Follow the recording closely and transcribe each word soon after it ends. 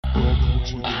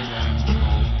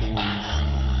I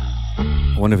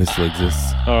wonder if it still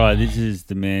exists. All right, this is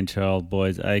the Manchild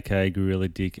Boys, aka Gorilla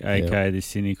Dick, aka the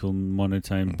cynical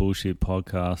monotone bullshit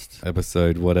podcast.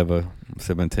 Episode whatever,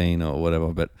 17 or whatever,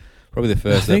 but probably the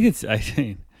first. I think it's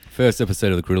 18. First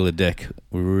episode of the Gorilla Deck.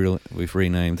 We've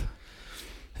renamed.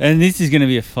 And this is going to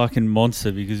be a fucking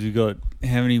monster because we've got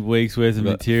how many weeks worth of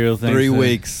material? 3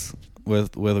 weeks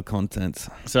worth of content.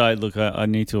 So look, I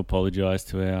need to apologise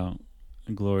to our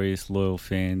glorious loyal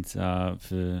fans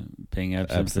for being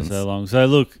absent for so long. So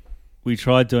look, we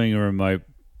tried doing a remote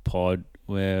pod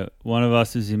where one of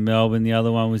us was in Melbourne, the other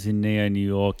one was in Neo, New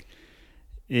York.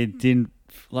 It didn't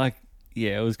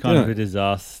it was kind of a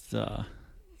disaster.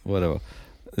 Whatever.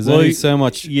 There's only so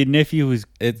much. Your nephew was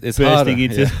it's bursting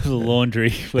harder, into the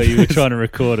laundry where you were trying to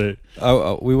record it.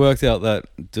 We worked out that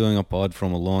doing a pod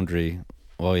from a laundry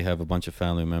while you have a bunch of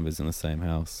family members in the same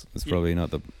house is probably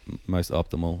not the most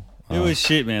optimal. It was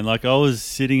shit, man. Like, I was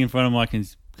sitting in front of my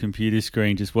computer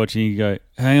screen just watching you go,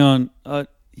 hang on.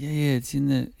 It's in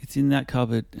that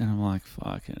cupboard. And I'm like,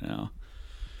 fucking hell.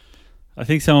 I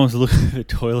think someone was looking for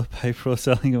toilet paper or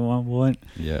something at one point.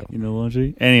 Yeah. In the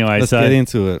laundry. Anyway, let's get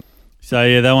into it. So,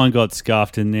 yeah, that one got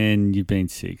scuffed and then you've been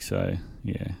sick. So,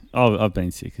 yeah. I've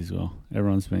been sick as well.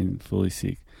 Everyone's been fully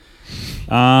sick.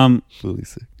 Fully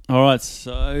sick. All right,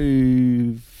 so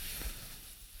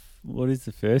what is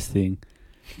the first thing?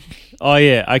 Oh,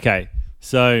 yeah, okay.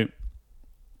 So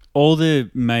all the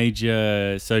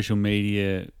major social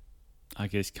media, I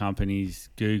guess, companies,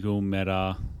 Google,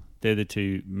 Meta, they're the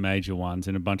two major ones,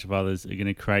 and a bunch of others are going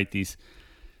to create this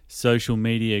social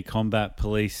media combat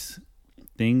police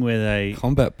thing where they...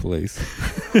 Combat police?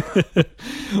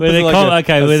 where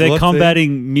they're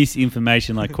combating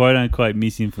misinformation, like quote-unquote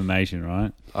misinformation,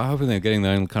 right? I hope they're getting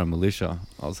their own kind of militia.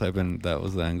 I was hoping that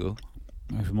was the angle.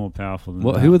 It's more powerful than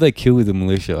that. Who would they kill with the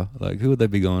militia? Like, who would they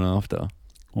be going after?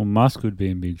 Well, Musk would be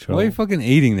in big trouble. Why are you fucking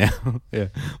eating now? Yeah.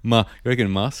 You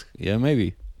reckon Musk? Yeah,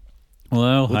 maybe.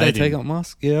 Well, would they take up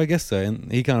Musk? Yeah, I guess so.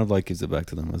 And he kind of like gives it back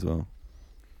to them as well.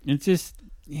 It's just,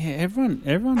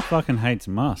 everyone fucking hates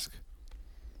Musk.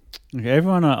 Like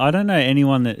everyone, I don't know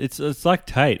anyone that, it's like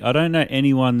Tate. I don't know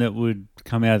anyone that would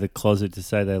come out of the closet to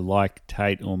say they like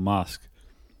Tate or Musk.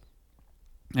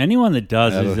 Anyone that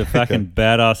does is a fucking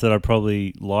badass that I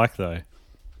probably like, though.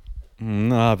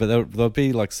 No, but they'll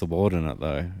be like subordinate,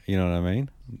 though. You know what I mean?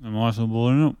 Am I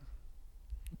subordinate?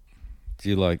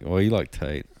 You like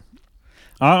Tate.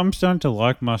 I'm starting to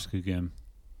like Musk again.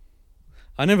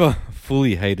 I never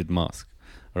fully hated Musk.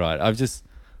 Right, I've just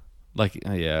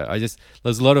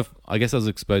there's a lot of, I guess I was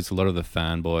exposed to a lot of the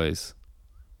fanboys.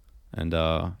 And,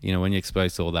 when you're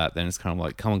exposed to all that, then it's kind of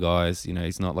like, come on, guys,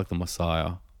 he's not like the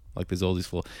Messiah. Like, there's all these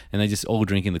and they just all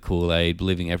drinking the Kool-Aid,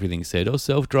 believing everything said. Oh,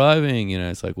 self-driving,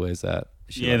 it's like, where's that?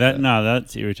 Yeah,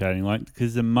 that's irritating. Like,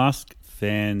 because the Musk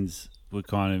fans were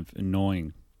kind of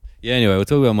annoying. Yeah, anyway, we'll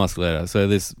talk about Musk later. So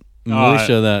this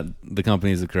militia that the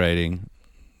companies are creating,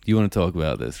 you want to talk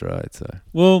about this, right? So,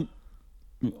 well,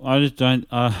 I just don't.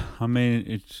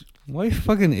 It's. Why are you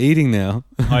fucking eating now?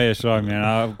 Oh yeah, sorry, man.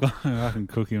 I've got fucking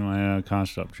cookie in my hand. I can't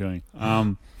stop chewing.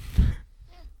 I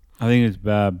think it's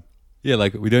bad. Yeah,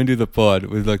 like, we don't do the pod.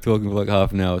 We're like talking for like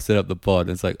half an hour, set up the pod.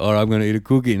 And it's like, all right, I'm going to eat a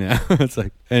cookie now. It's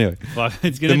like, anyway.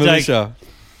 It's going to take...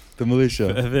 The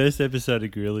militia. The first episode of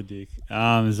Gorilla Dick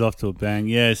is off to a bang.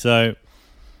 Yeah, so...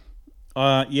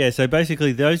 so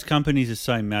basically those companies are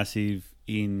so massive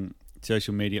in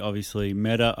social media. Obviously,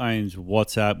 Meta owns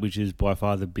WhatsApp, which is by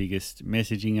far the biggest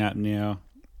messaging app now.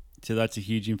 So that's a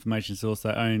huge information source.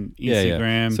 They own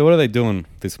Instagram. Yeah. So what are they doing,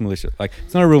 this militia? Like,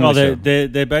 it's not a real militia.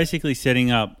 They're basically setting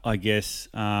up, I guess,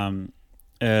 a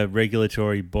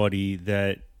regulatory body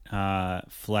that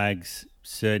flags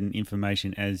certain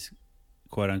information as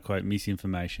quote-unquote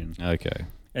misinformation. Okay.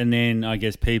 And then I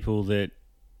guess people that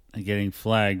are getting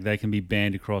flagged, they can be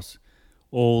banned across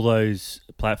all those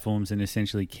platforms and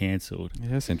essentially cancelled.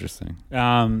 Yeah, that's interesting.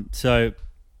 So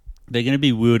they're going to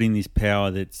be wielding this power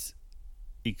that's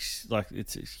it's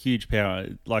a huge power.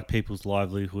 Like, people's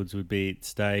livelihoods would be at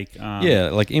stake.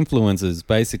 Like influencers,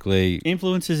 basically.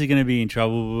 Influencers are going to be in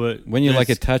trouble. But when you're like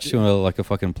attached to a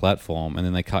fucking platform and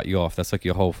then they cut you off, that's like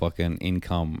your whole fucking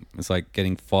income. It's like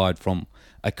getting fired from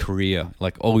a career.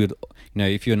 Like,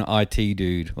 if you're an IT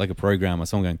dude, like a programmer,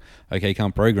 someone going, okay, you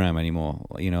can't program anymore.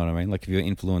 You know what I mean? Like, if you're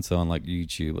an influencer on like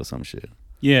YouTube or some shit.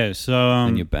 Yeah, so...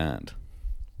 and you're banned.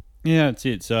 Yeah, that's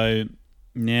it. So...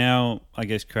 now, I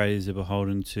guess creators are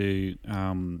beholden to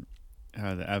the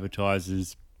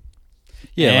advertisers,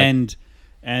 and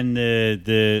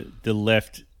the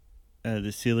left,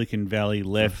 the Silicon Valley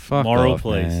left moral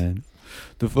police.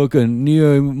 the fucking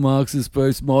neo-Marxist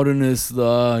postmodernists,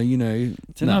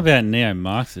 It's not about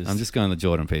neo-Marxists. I'm just going the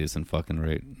Jordan Peterson fucking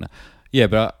route. No. Yeah,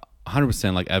 but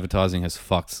 100% like advertising has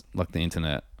fucked like the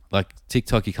internet. Like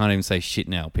TikTok, you can't even say shit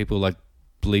now. People are like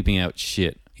bleeping out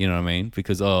shit. You know what I mean?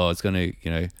 Because it's gonna,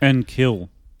 and kill.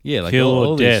 Yeah, like kill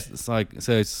all or death. It's like,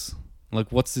 so it's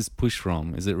like, what's this push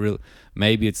from? Is it real?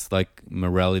 Maybe it's like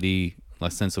morality,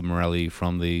 like sense of morality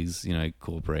from these,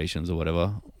 corporations or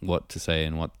whatever, what to say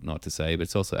and what not to say. But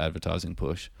it's also advertising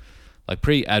push. Like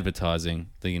pre-advertising,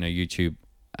 the YouTube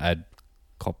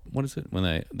what is it when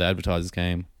the advertisers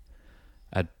came?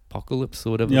 Adpocalypse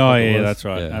or whatever. Oh yeah, that's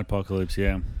right. Yeah. Adpocalypse,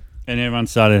 yeah. And everyone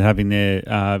started having their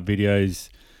videos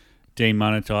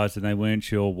demonetized, and they weren't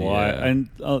sure why. Yeah. And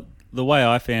the way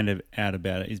I found out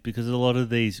about it is because a lot of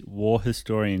these war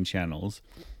historian channels,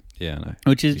 yeah, I know,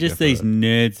 which is just these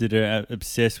nerds that are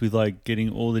obsessed with like getting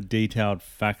all the detailed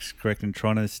facts correct and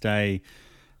trying to stay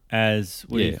as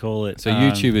what do you call it? So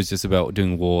YouTube is just about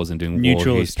doing wars and doing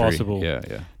neutral war as history. possible. Yeah,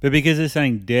 yeah. But because they're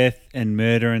saying death and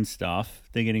murder and stuff,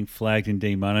 they're getting flagged and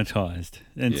demonetized.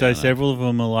 And so several of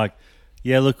them are like,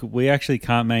 yeah, look, we actually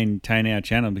can't maintain our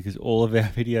channel because all of our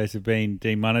videos have been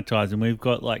demonetized, and we've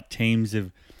got like teams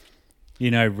of,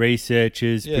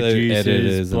 researchers, producers,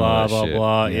 editors, blah blah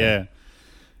blah. Yeah.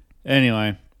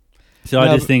 Anyway, so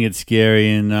I just think it's scary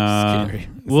and scary.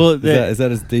 Well, is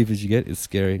that as deep as you get? It's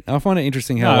scary. I find it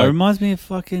interesting how it reminds me of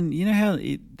fucking. You know how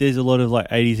there's a lot of like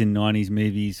 80s and 90s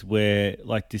movies where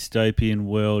like dystopian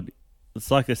world. It's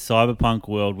like a cyberpunk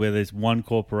world where there's one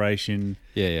corporation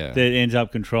that ends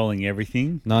up controlling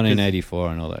everything.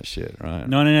 1984 and all that shit, right?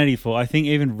 1984. I think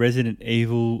even Resident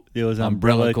Evil, there was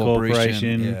Umbrella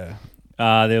Corporation.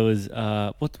 Yeah. There was,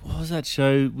 what was that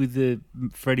show with the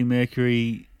Freddie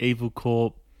Mercury Evil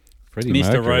Corp?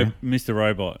 Mr.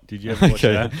 Robot. Did you ever watch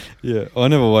that? Yeah. I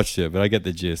never watched it, but I get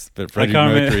the gist. But Freddie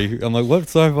Mercury, I'm like, what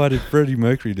sci-fi did Freddie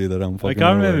Mercury do that I'm fucking I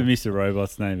can't remember Mr.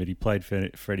 Robot's name, but he played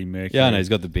Freddie Mercury. Yeah, I know. He's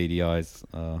got the beady eyes.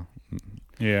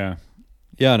 Yeah.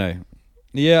 Yeah, I know.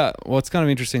 Yeah, well, it's kind of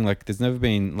interesting. Like, there's never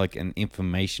been, like, an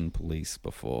information police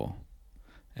before.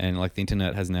 And, like, the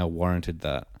internet has now warranted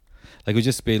that. Like, it would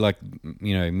just be, like,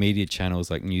 media channels,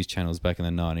 like news channels back in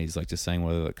the 90s, like, just saying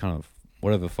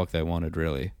whatever the fuck they wanted,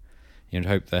 really. You'd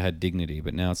hope they had dignity,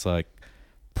 but now it's like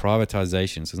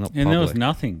privatization, so it's not public. And there was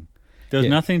nothing. There was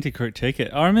nothing to critique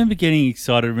it. I remember getting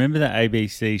excited. Remember that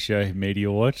ABC show,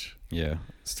 Media Watch? Yeah,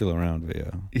 still around, but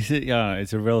yeah. Is it? Yeah,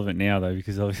 it's irrelevant now, though,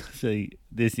 because obviously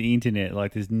there's the internet.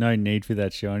 Like, there's no need for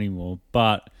that show anymore.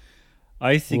 But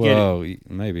I used to get... Oh,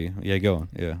 maybe. Yeah, go on.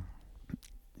 Yeah.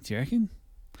 Do you reckon?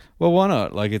 Well, why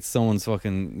not? Like, it's someone's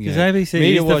fucking... Because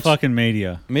ABC is the fucking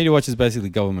media. Media Watch is basically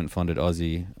government-funded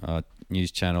Aussie news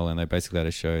channel, and they basically had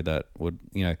a show that would,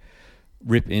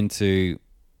 rip into,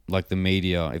 like, the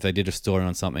media. If they did a story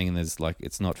on something and there's, like,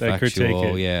 it's not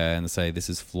factual, and they say this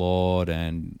is flawed,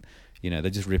 and, they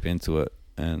just rip into it,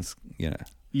 and,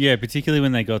 Yeah, particularly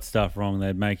when they got stuff wrong,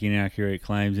 they'd make inaccurate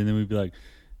claims, and then we'd be like,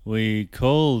 we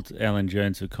called Alan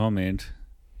Jones for comment...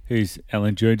 Who's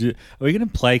Alan Jones? Are we going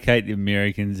to placate the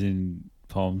Americans in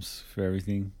POMs for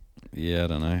everything? Yeah, I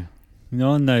don't know.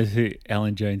 No one knows who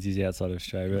Alan Jones is outside of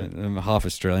Australia. Half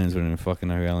Australians wouldn't even fucking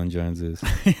know who Alan Jones is.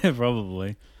 Yeah,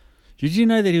 probably. Did you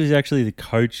know that he was actually the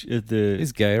coach of the...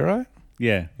 He's gay, right?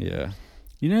 Yeah. Yeah.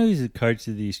 You know he's the coach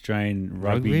of the Australian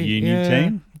rugby union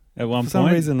team at one point? For some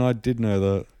reason, I did know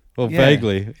that. Well,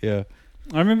 vaguely, yeah.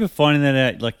 I remember finding that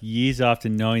out like years after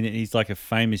knowing that he's like a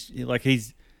famous... Like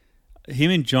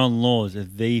him and John Laws are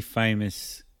the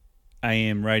famous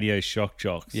AM radio shock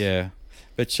jocks. Yeah.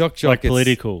 But shock jock, like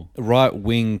political. Right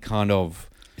wing kind of.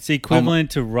 It's the equivalent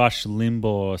to Rush Limbaugh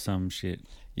or some shit.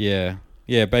 Yeah.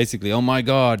 Yeah, basically. Oh my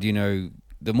God, the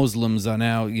Muslims are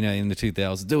now, in the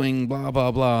 2000s doing blah, blah,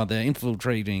 blah. They're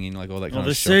infiltrating and like all that kind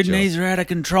of shock. The Sudanese are out of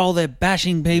control. They're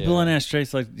bashing people on our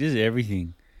streets. Like, just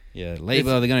everything. Yeah,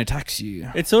 Labour, they're going to tax you.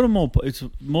 It's sort of more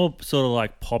sort of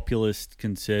like populist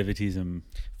conservatism.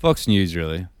 Fox News,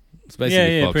 really. It's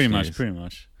basically Fox pretty News. Pretty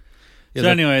much. Yeah, so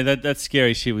anyway, that's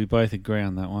scary shit. We both agree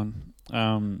on that one.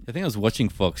 I think I was watching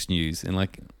Fox News and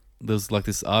like there was like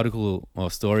this article or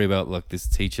story about like this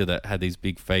teacher that had these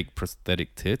big fake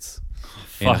prosthetic tits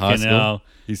in high school. Hell.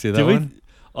 You see that one?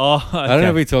 Okay. I don't know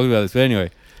if we talked about this, but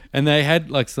anyway. And they had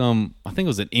like I think it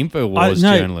was an InfoWars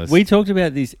journalist. We talked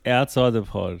about this outside the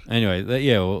pod. Anyway, they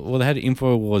had an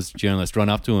InfoWars journalist run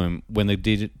up to him when the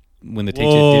teacher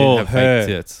didn't have fake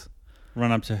tits.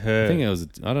 Run up to her. I think it was,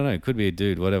 I don't know, it could be a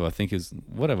dude, whatever. I think it was,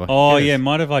 whatever. Oh, yeah,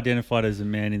 might have identified as a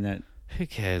man in that. Who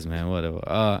cares, man, whatever.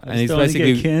 And he's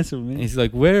basically... get cancelled, man. He's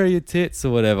like, where are your tits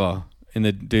or whatever? and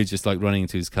the dude's just like running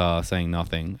into his car saying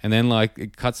nothing, and then like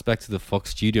it cuts back to the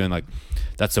Fox studio and like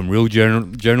that's some real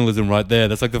journalism right there.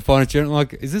 That's like the finest journal.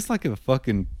 Like, is this like a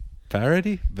fucking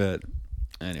parody? But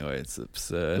anyway, it's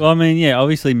absurd. Well, I mean, yeah,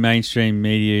 obviously mainstream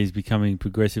media is becoming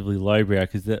progressively lowbrow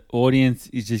because the audience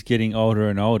is just getting older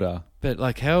and older. But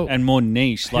like how and more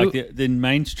niche. Like the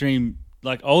mainstream,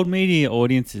 like old media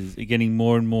audiences are getting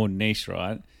more and more niche,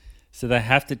 right? So they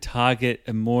have to target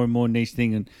a more and more niche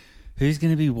thing. And who's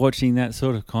going to be watching that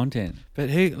sort of content?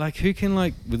 But who can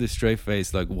like with a straight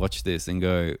face like watch this and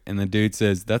go, and the dude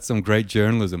says that's some great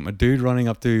journalism. A dude running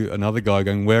up to another guy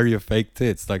going, "Where are your fake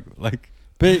tits?" Like.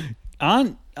 But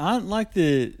aren't like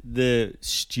the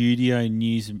studio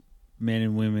news men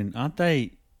and women, aren't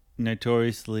they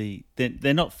notoriously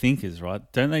they're not thinkers, right?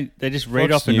 Don't they just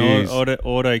read Fox off News. an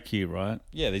auto cue, right?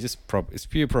 Yeah, they just it's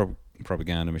pure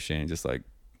propaganda machine. Just like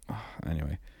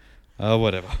anyway,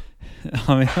 whatever.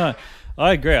 I mean,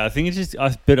 I agree. I think it's just I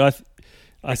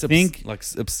think like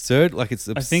absurd. Like it's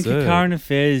absurd. I think the current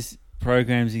affairs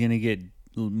programs are going to get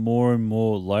more and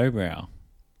more lowbrow.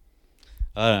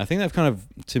 I think they've kind of,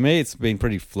 to me, it's been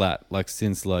pretty flat. Like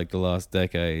since like the last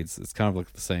decades, it's kind of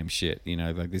like the same shit. You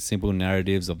know, like these simple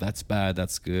narratives of that's bad,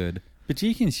 that's good. But do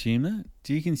you consume that?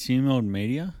 Do you consume old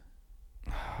media?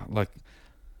 Like,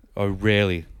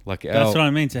 rarely. Like that's what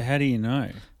I mean. So how do you know?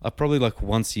 I probably like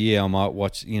once a year I might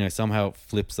watch. You know, somehow it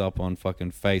flips up on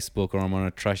fucking Facebook, or I'm on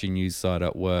a trashy news site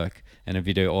at work, and a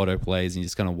video auto plays, and you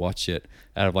just kind of watch it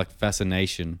out of like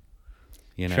fascination.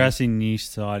 You know, trashy news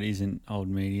site isn't old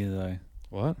media though.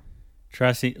 What?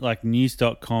 Trashy, like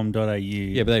news.com.au.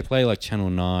 Yeah, but they play like Channel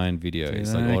 9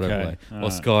 videos, like autoplay.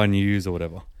 Or Sky News or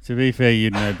whatever. To be fair,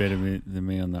 you'd know better than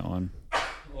me on that one.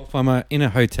 Well, if I'm in a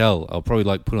hotel, I'll probably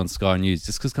like put on Sky News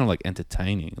just because it's kind of like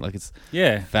entertaining. Like it's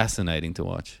fascinating to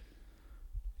watch.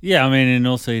 Yeah, I mean, and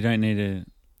also you don't need an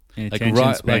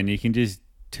attention span. Like, you can just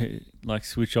like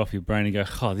switch off your brain and go,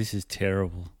 oh, this is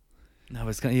terrible. No,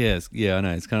 it's kind of, I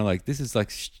know. It's kind of like, this is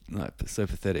like so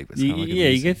pathetic. But it's kind of like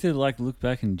you get to like look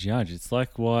back and judge. It's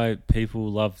like why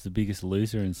people love The Biggest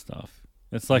Loser and stuff.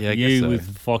 It's like you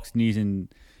with Fox News and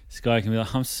Sky can be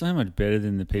like, I'm so much better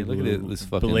than the people who this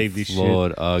believe this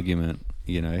flawed shit. Argument.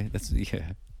 You know, that's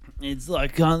It's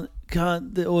like can't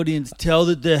the audience tell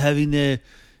that they're having their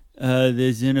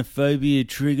xenophobia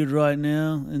triggered right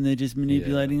now and they're just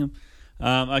manipulating them.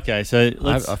 Okay, so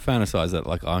let's... I fantasize that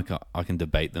like I can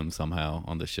debate them somehow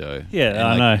on the show. Yeah,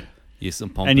 I know. You're some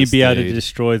pompous and you'd be able to dude.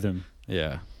 destroy them.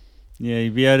 Yeah. Yeah,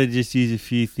 you'd be able to just use a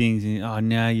few things and,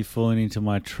 now you're falling into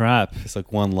my trap. It's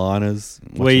like one-liners.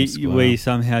 Where you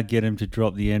somehow get them to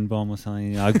drop the N-bomb or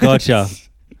something. I gotcha.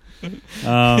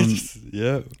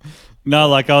 Yeah. No,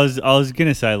 like I was going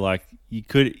to say like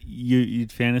you'd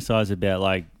fantasize about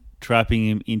like trapping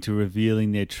him into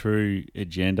revealing their true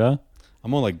agenda. I'm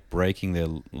more like breaking their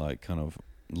like kind of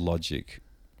logic,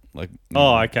 like.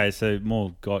 Oh, okay. So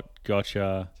more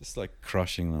gotcha. Just like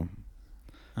crushing them.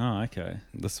 Oh, okay.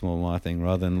 That's more my thing,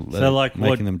 rather than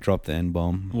making them drop the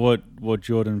N-bomb. What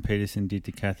Jordan Peterson did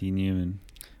to Kathy Newman.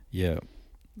 Yeah,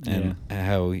 and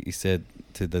how he said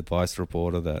to the Vice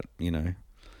reporter that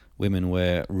women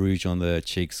wear rouge on their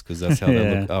cheeks because that's how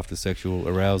they look after sexual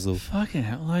arousal. Fucking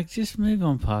hell! Like, just move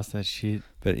on past that shit.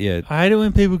 But yeah, I hate it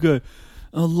when people go,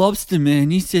 "Oh, lobster man,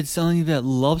 you said something about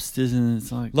lobsters," and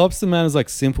it's like Lobster Man is like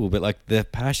simple, but like the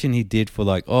passion he did for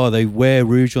like, they wear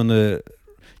rouge on the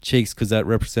cheeks because that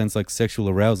represents like sexual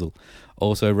arousal.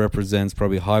 Also represents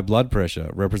probably high blood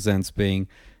pressure. Represents being,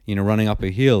 running up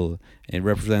a hill. It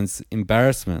represents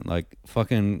embarrassment. Like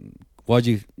fucking, why'd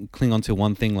you cling onto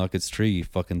one thing like it's true? You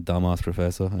fucking dumbass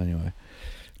professor. Anyway,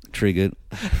 triggered.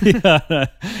 Yeah,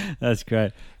 that's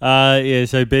great.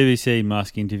 So BBC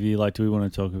Musk interview. Like, do we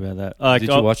want to talk about that? Like, did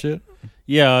you watch it?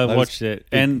 Yeah, I watched it.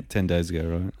 And 10 days ago,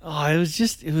 right? Oh,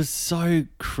 it was so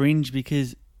cringe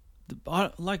because,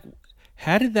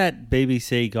 how did that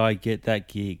BBC guy get that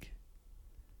gig?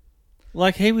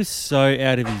 Like, he was so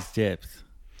out of his depth.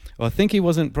 Well, I think he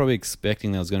wasn't probably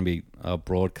expecting there was going to be a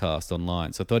broadcast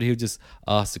online. So I thought he would just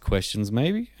ask the questions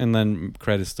maybe and then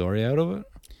create a story out of it.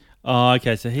 Oh,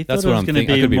 okay. So he thought it was going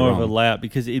to be more of a layout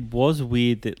because it was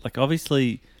weird that, like,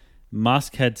 obviously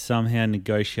Musk had somehow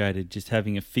negotiated just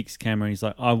having a fixed camera. And he's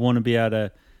like, I want to be able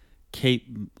to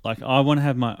I want to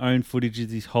have my own footage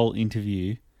of this whole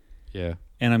interview. Yeah.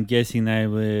 And I'm guessing they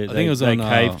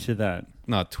caved to that.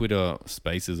 No, Twitter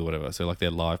Spaces or whatever. So like their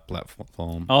live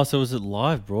platform. Oh, so was it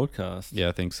live broadcast? Yeah,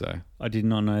 I think so. I did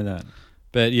not know that.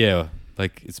 But yeah,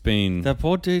 like it's been... That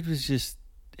poor dude was just...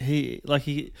 Do you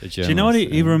know what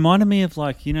he reminded me of,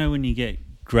 like, when you get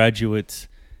graduates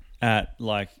at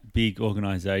like big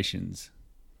organizations.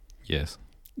 Yes.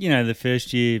 the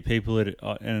first year people in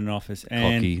an office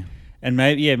and Cocky. and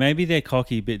maybe they're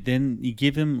cocky, but then you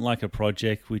give them like a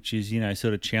project which is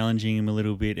sort of challenging them a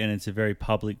little bit, and it's a very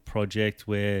public project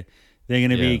where they're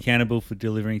going to be accountable for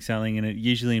delivering something, and it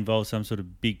usually involves some sort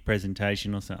of big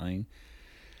presentation or something.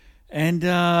 And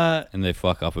they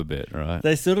fuck up a bit, right?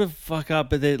 They sort of fuck up,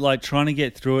 but they're like trying to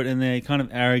get through it, and they're kind of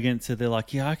arrogant. So they're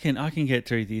like, "Yeah, I can get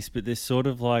through this," but they're sort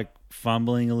of like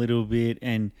fumbling a little bit.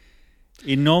 And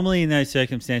normally in those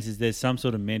circumstances, there's some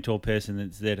sort of mentor person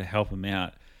that's there to help them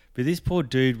out. But this poor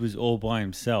dude was all by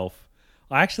himself.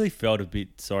 I actually felt a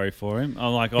bit sorry for him.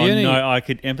 I'm like, no, I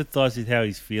could empathize with how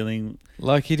he's feeling.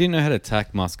 Like, he didn't know how to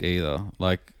attack Musk either.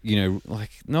 Like, no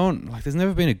one, like, there's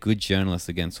never been a good journalist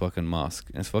against fucking Musk.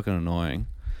 It's fucking annoying.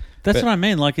 That's what I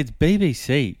mean. Like, it's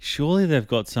BBC. Surely they've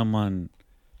got someone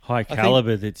high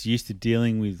caliber that's used to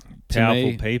dealing with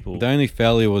powerful people. The only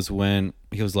failure was when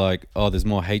he was like, "Oh, there's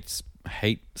more hate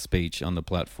speech on the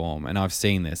platform, and I've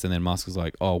seen this." And then Musk was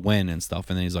like, "Oh, when?" and stuff.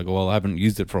 And then he's like, "Well, I haven't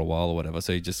used it for a while or whatever."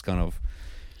 So he just kind of,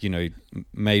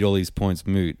 made all these points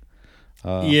moot.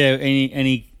 And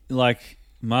he like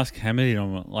Musk hammered it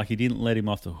on, like he didn't let him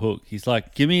off the hook. He's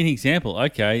like, "Give me an example."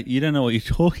 Okay, you don't know what you're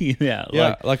talking about.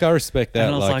 Yeah, like I respect that.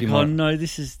 And I was like, "Oh no,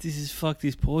 this is fuck.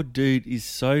 This poor dude is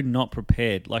so not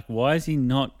prepared. Like, why has he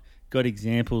not got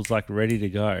examples like ready to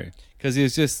go?" Because he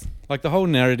was just like, the whole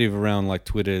narrative around like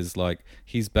Twitter is like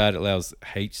he's bad, it allows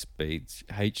hate speech.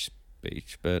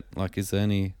 But like, is there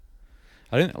any?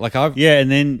 I don't like I've and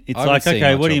then it's like,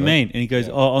 okay, what do you mean? And he goes,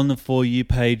 Yeah. "Oh, on the For You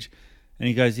page," and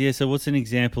he goes, "Yeah, so what's an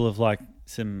example of like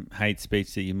some hate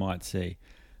speech that you might see?"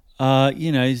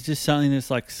 It's just something that's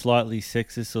like slightly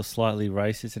sexist or slightly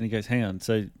racist. And he goes, "Hang on,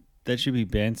 so that should be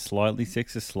banned, slightly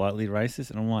sexist, slightly racist?"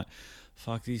 And I'm like,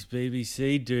 fuck this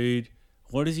BBC dude.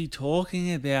 What is he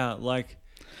talking about? Like,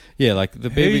 yeah, like the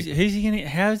BBC.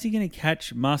 How is he gonna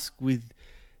catch Musk with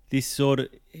this sort of?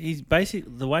 He's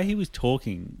basically, the way he was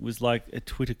talking was like a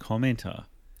Twitter commenter.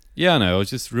 Yeah, I know. It was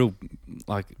just real,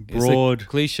 like, broad,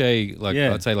 cliche. Like,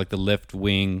 I'd say, like the left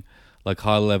wing, like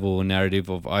high level narrative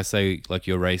of, I say like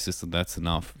you're racist and that's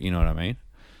enough. You know what I mean?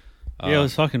 Yeah, it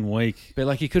was fucking weak. But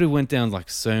like, he could have went down like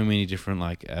so many different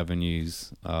like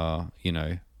avenues. I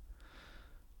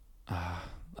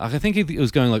think he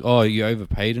was going like, "Oh, you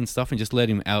overpaid and stuff," and just let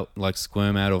him out, like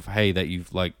squirm out of, "Hey, that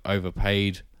you've like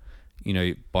overpaid,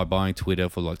 by buying Twitter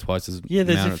for like twice as there's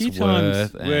amount a few it's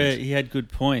times worth." where he had good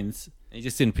points. He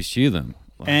just didn't pursue them.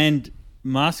 Like, and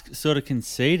Musk sort of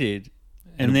conceded,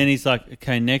 and then he's like,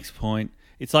 "Okay, next point."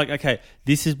 It's like, okay,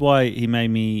 this is why he made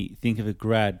me think of a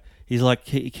grad. He's like,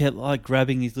 he kept like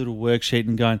grabbing his little worksheet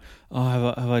and going,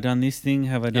 "Oh, have I done this thing?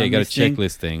 Have I done this thing?" Yeah, you got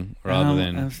a checklist thing rather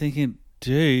than. I'm thinking,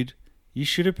 dude, you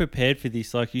should have prepared for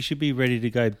this. Like, you should be ready to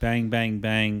go bang, bang,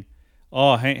 bang.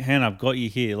 Oh, hang, I've got you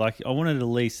here. Like, I wanted to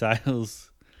lease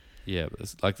sales. Yeah,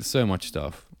 but there's so much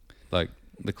stuff. Like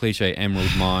the cliche emerald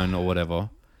mine or whatever. And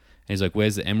he's like,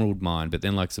 "Where's the emerald mine?" But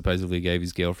then like supposedly gave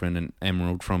his girlfriend an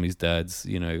emerald from his dad's,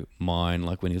 mine,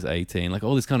 like when he was 18. Like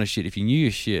all this kind of shit. If you knew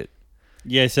your shit.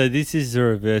 Yeah, so this is the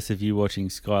reverse of you watching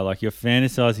Sky. Like, you're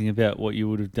fantasizing about what you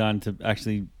would have done to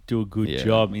actually do a good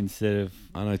job instead of...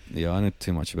 I know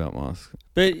too much about Musk.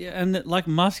 But, and like,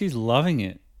 Musk is loving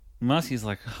it. Musk is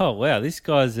like, "Oh, wow, this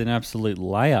guy's an absolute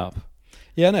layup."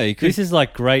 Yeah, I know. This is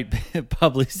like great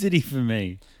publicity for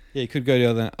me. Yeah, you could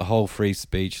go down a whole free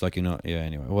speech, like you're not... Yeah,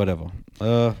 anyway, whatever.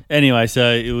 Anyway,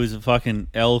 so it was a fucking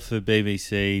L for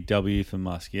BBC, W for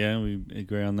Musk. Yeah, we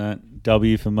agree on that?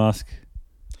 W for Musk.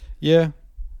 Yeah.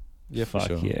 Yeah, fuck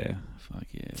for sure. Yeah. Fuck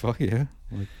yeah. Fuck yeah.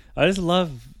 Like, I just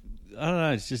love... I don't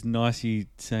know, it's just nice you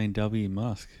saying W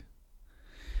Musk.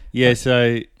 Yeah,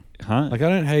 so... Huh? Like, I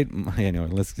don't hate... Anyway,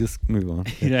 let's just move on.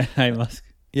 You don't hate Musk?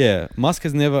 Yeah, Musk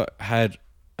has never had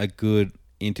a good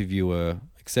interviewer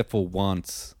except for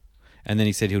once, and then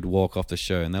he said he would walk off the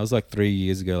show, and that was like 3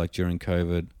 years ago, like during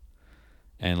COVID.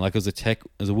 And like, it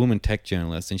was a woman tech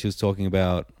journalist, and she was talking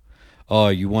about, "Oh,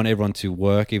 you want everyone to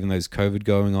work even though there's COVID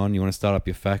going on. You want to start up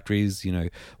your factories.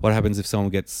 What happens if someone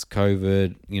gets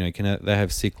COVID? Can they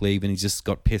have sick leave?" And he just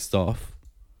got pissed off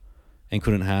and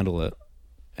couldn't handle it.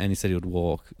 And he said he would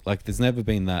walk. Like, there's never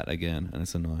been that again, and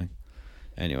it's annoying.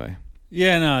 Anyway.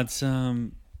 Yeah, no, it's I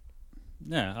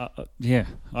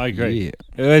agree. Yeah.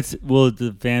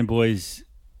 The Van Boys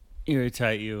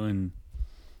irritate you, and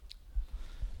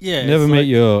never meet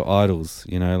your idols.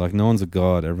 Like, no one's a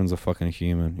god. Everyone's a fucking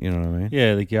human. You know what I mean?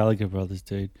 Yeah, the Gallagher brothers,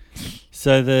 dude.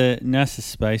 So the NASA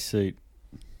spacesuit.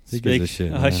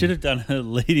 I should have done a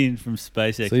lead-in from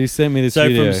SpaceX. So you sent me this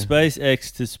video. So from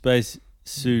SpaceX to space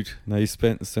suit. No, you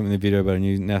sent me the video about a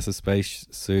new NASA space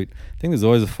suit. I think there's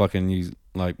always a fucking new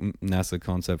like NASA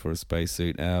concept for a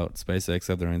spacesuit out. SpaceX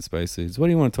have their own spacesuits. What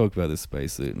do you want to talk about this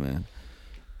spacesuit, man?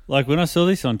 Like when I saw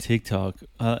this on TikTok,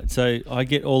 so I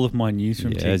get all of my news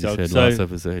from Yeah, as you TikTok. said last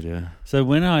episode, yeah. So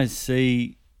when I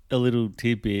see a little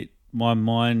tidbit, my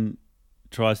mind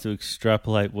tries to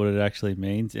extrapolate what it actually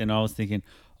means. And I was thinking,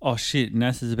 oh shit,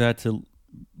 NASA's about to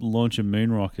launch a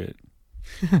moon rocket.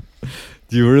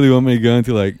 Do you really want me to go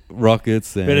into like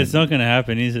rockets? And, But it's not going to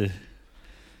happen, is it?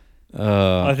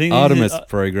 I think Artemis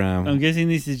program. I'm guessing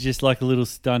this is just like a little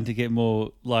stunt to get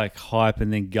more like hype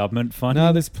and then government funding.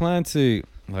 No, there's plan to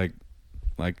like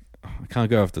I can't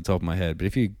go off the top of my head, but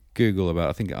if you Google about,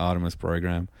 I think Artemis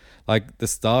program, like the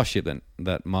Starship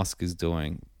that Musk is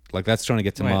doing, like that's trying to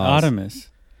get to Mars. Artemis.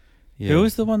 Yeah. Who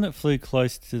was the one that flew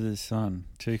close to the sun?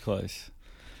 Too close.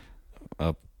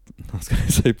 I was going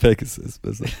to say Pegasus, but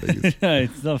it's not Pegasus. No,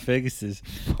 it's not Pegasus.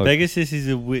 Pegasus is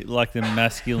like the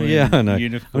masculine unicorn.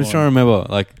 I'm just trying to remember.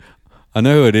 Like, I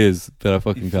know who it is, but I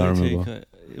fucking can't remember.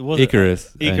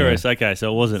 Icarus. Icarus, anyway. Okay,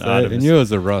 so it wasn't Artemis. I knew it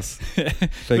was a Russ. It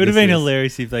would have been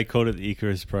hilarious if they called it the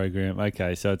Icarus program.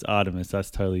 Okay, so it's Artemis. That's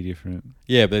totally different.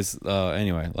 Yeah, but there's,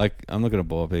 anyway, like, I'm not going to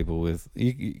bore people with,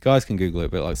 you guys can Google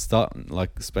it, but like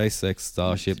SpaceX,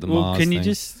 Starship, the Mars can thing. you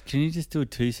just do a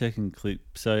 2-second clip?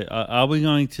 So are we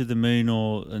going to the moon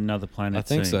or another planet I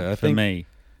think soon? so. For me.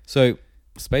 So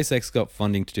SpaceX got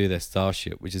funding to do their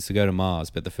Starship, which is to go to Mars,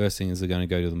 but the first thing is they're going to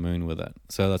go to the moon with it.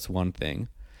 So that's one thing.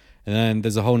 And then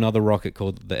there's a whole nother rocket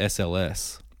called the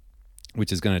SLS,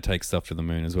 which is going to take stuff to the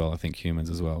moon as well. I think humans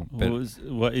as well. But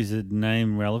what is the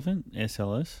name relevant?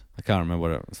 SLS? I can't remember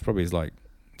what it's probably like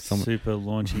some super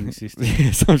launching system. Yeah,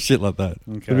 some shit like that.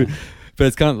 Okay. But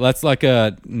it's kind of, that's like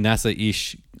a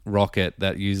NASA-ish rocket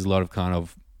that uses a lot of kind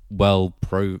of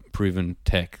proven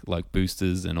tech like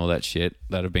boosters and all that shit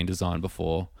that have been designed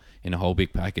before in a whole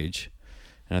big package.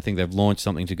 And I think they've launched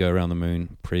something to go around the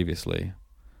moon previously.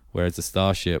 Whereas the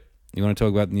Starship, you want to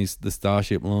talk about the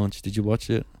Starship launch? Did you watch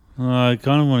it? I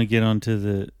kind of want to get onto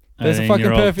the There's a fucking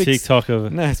perfect TikTok of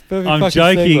it. No, it's perfect. I'm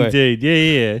joking, segue. dude.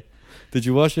 Yeah. Did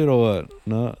you watch it or what?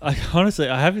 No. I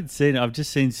haven't seen it. I've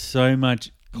just seen so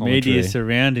much media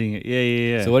surrounding it.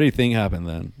 Yeah. So what do you think happened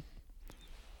then?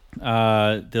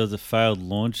 There was a failed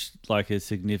launch, like a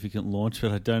significant launch,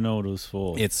 but I don't know what it was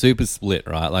for. It's super split,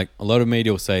 right? Like a lot of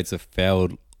media will say it's a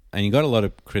failed. And you got a lot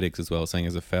of critics as well saying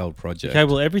it's a failed project. Okay,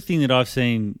 well, everything that I've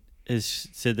seen has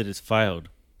said that it's failed.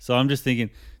 So I'm just thinking,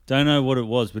 don't know what it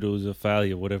was, but it was a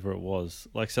failure, whatever it was.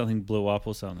 Like something blew up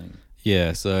or something.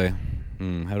 Yeah, so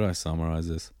how do I summarize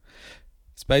this?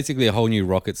 It's basically a whole new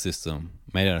rocket system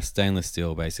made out of stainless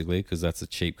steel, basically, because that's a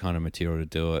cheap kind of material to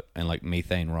do it, and like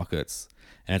methane rockets.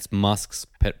 And it's Musk's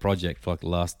pet project for like the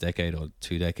last decade or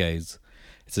 2 decades.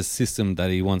 It's a system that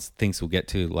he thinks will get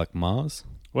to like Mars.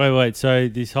 Wait. So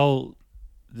this whole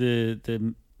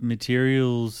the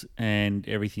materials and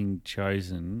everything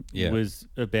chosen was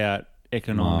about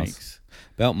economics.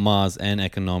 About Mars and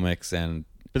economics and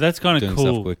but that's kind of doing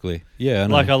cool. Stuff quickly. Yeah, I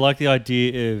know. Like I like the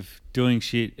idea of doing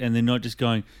shit and then not just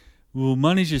going, well,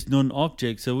 money's just not an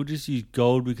object, so we'll just use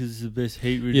gold because it's the best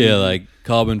heat reducer. Yeah, like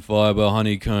carbon fiber,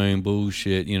 honeycomb,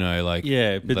 bullshit, like...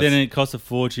 Yeah, but then it costs a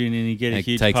fortune and you get a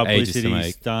huge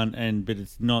publicity stunt, but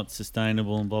it's not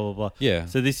sustainable and blah, blah, blah. Yeah.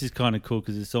 So this is kind of cool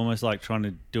because it's almost like trying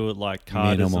to do it like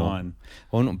car design.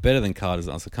 Well, not better than car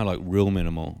design, so kind of like real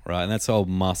minimal, right? And that's all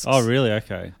Musk's... Oh, really?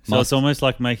 Okay. So it's almost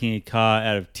like making a car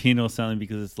out of tin or something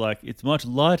because it's like, it's much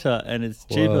lighter and it's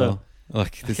cheaper.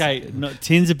 Like this. Okay,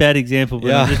 tin's a bad example, but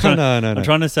yeah, I'm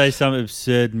trying to say some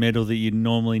absurd metal that you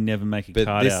normally never make a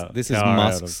car out. This is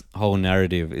Musk's whole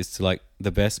narrative is to like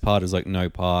the best part is like no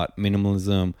part,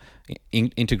 minimalism,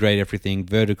 integrate everything,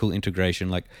 vertical integration.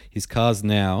 Like his cars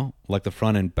now, like the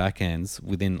front and back ends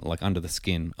within like under the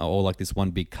skin are all like this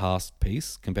one big cast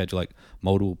piece compared to like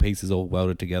multiple pieces all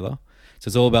welded together. So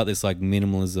it's all about this like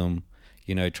minimalism.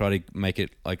 Try to make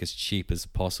it like as cheap as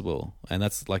possible. And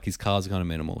that's like his cars are kind of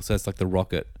minimal. So it's like the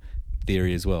rocket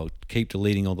theory as well. Keep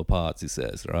deleting all the parts, he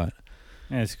says, right?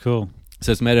 Yeah, it's cool.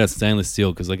 So it's made out of stainless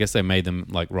steel because I guess they made them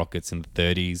like rockets in the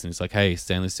 30s. And it's like, hey,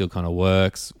 stainless steel kind of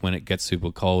works. When it gets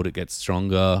super cold, it gets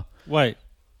stronger. Wait,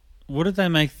 what did they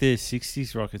make the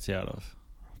 60s rockets out of?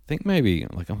 I think maybe,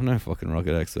 like, I'm no fucking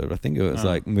rocket expert, but I think it was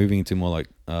like moving into more like...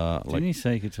 Didn't you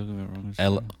say you could talk about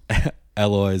rockets?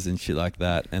 Alloys and shit like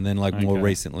that, and then like more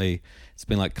recently it's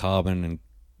been like carbon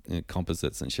and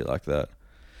composites and shit like that.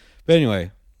 But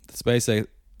anyway, the SpaceX,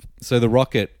 so the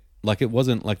rocket, like it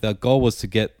wasn't like the goal was to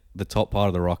get the top part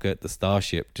of the rocket, the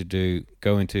Starship, to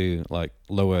go into like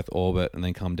low Earth orbit and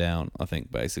then come down. I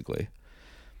think basically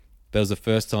that was the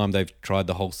first time they've tried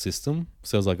the whole system,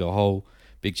 so it was like a whole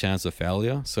big chance of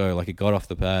failure. So like it got off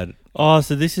the pad. Oh,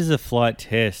 so this is a flight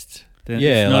test. Then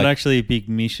Yeah, it's not like- actually a big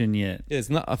mission yet. Yeah,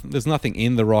 there's nothing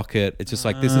in the rocket. It's just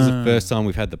like this is the first time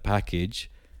we've had the package.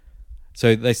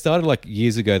 So they started like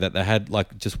years ago that they had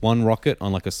like just one rocket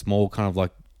on like a small kind of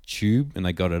like tube, and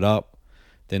they got it up.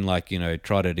 Then like, you know,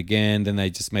 tried it again. Then they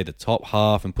just made the top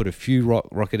half and put a few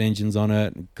rocket engines on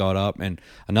it, and got up, and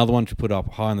another one to put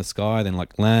up high in the sky, then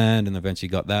like land, and eventually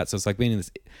got that. So it's like being in this,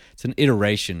 it's an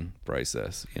iteration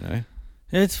process, you know?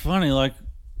 It's funny, like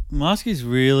Musk is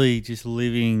really just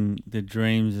living the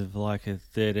dreams of like a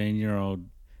 13-year-old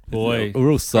boy. A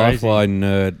real Crazy. sci-fi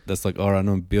nerd that's like, all right, I'm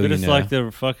a But billionaire. it's like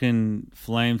the fucking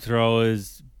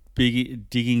flamethrowers,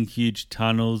 digging huge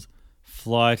tunnels,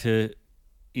 fly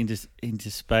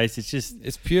into space. It's just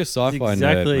it's pure sci-fi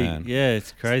exactly, nerd, man. yeah,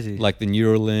 it's crazy. Like the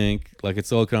Neuralink, like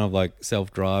it's all kind of like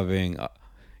self-driving.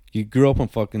 You grew up on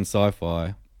fucking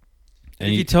sci-fi. And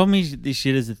if you told me this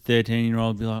shit as a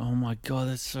 13-year-old, I'd be like, oh my God,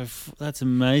 that's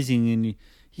amazing. And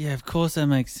yeah, of course that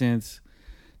makes sense.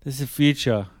 There's a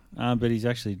future. But he's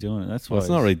actually doing it. That's why. Well, it's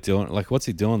not really doing. Like, what's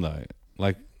he doing though?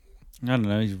 Like, I don't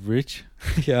know. He's rich.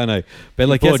 yeah, I know. But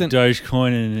like, he he bought hasn't.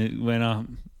 Dogecoin and it went up.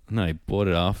 No, he bought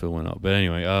it after it went up. But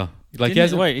anyway, like,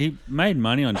 He made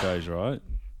money on Doge, right?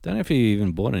 Don't know if he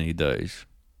even bought any Doge.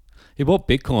 He bought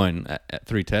Bitcoin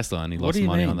through Tesla, and he lost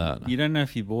money on that. You don't know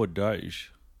if he bought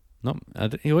Doge.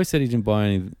 He always said he didn't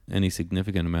buy any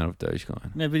significant amount of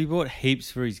Dogecoin. No, but he bought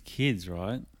heaps for his kids,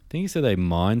 right? I think he said they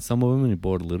mined some of them, and he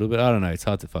bought a little bit. I don't know. It's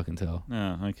hard to fucking tell.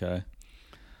 Oh, okay.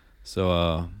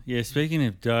 So, yeah. Speaking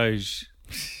of Doge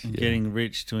and Yeah. getting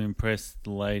rich to impress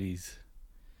the ladies.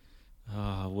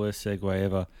 Worst segue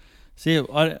ever. See,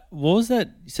 what was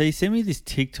that? So you sent me this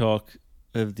TikTok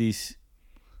of this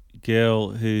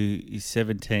girl who is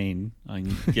 17,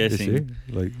 I'm guessing. Is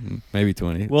she? Like maybe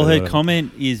 20. Well, but her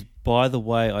comment is, by the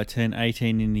way, I turned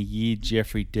 18 in a year,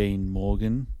 Jeffrey Dean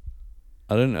Morgan.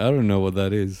 I don't know what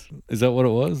that is. Is that what it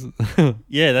was?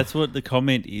 Yeah, that's what the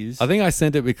comment is. I think I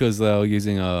sent it because they were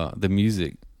using the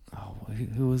music. Oh,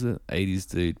 who was it? 80s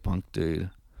dude,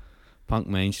 punk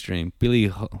mainstream.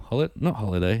 Billy not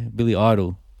Holiday, Billy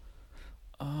Idol.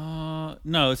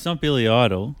 No, it's not Billy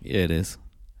Idol. Yeah, it is.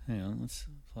 Hang on, let's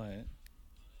play it.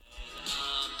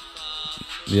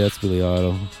 Yeah, it's Billy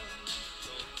Idol.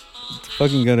 It's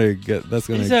fucking gonna get. That's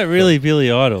gonna. Is that really Billy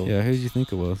Idol? Yeah, who did you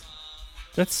think it was?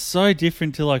 That's so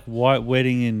different to like White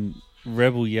Wedding and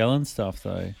Rebel Yell and stuff,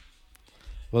 though.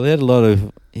 Well, he had a lot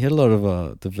of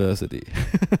diversity.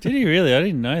 Did he really? I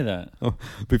didn't know that.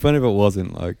 It'd be funny if it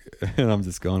wasn't, like, and I'm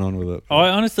just going on with it.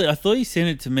 I thought you sent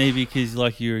it to me because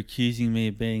like you're accusing me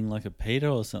of being like a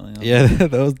pedo or something. Yeah,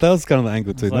 that was kind of the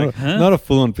angle too. like, Not a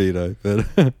full-on pedo,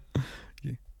 but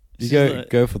you She's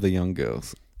go for the young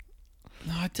girls.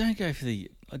 No, I don't go for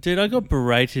the... Dude, I got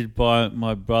berated by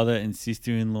my brother and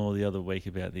sister-in-law the other week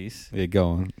about this. Yeah, go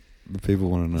on. The people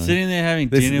want to know. Sitting there having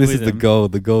This dinner with is them. the goal.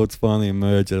 The gold's finally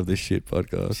emerged out of this shit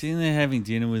podcast. Sitting there having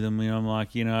dinner with them, and I'm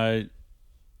like, you know,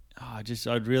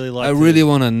 I'd really like. I really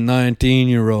want a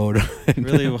 19-year-old.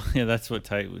 Yeah, that's what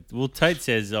Tate would. Well, Tate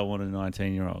says I want a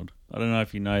 19-year-old. I don't know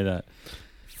if you know that.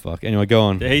 Fuck. Anyway, go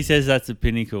on. He says that's the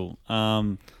pinnacle.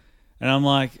 And I'm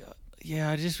like, yeah,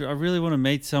 I really want to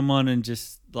meet someone and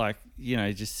just like, you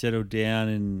know, just settle down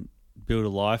and build a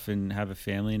life and have a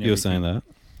family and everything. You're saying that?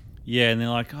 Yeah, and they're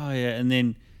like, oh yeah, and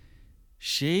then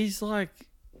she's like,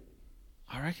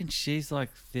 I reckon she's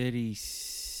like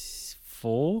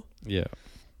 34. Yeah.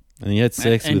 And you had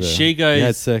sex And with her. she goes- You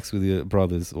had sex with your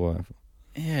brother's wife.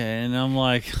 Yeah, and I'm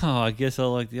like, oh, I guess I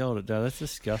like the older. No, that's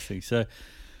disgusting. So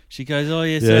she goes, oh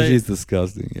yeah, Yeah, so she's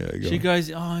disgusting. Yeah, go she on. goes,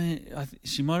 oh,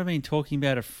 she might have been talking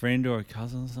about a friend or a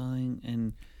cousin or something,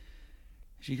 and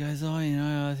she goes, oh, you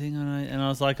know, I think I know, and I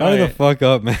was like, Hurry oh, the fuck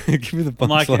up, man. Give me the I'm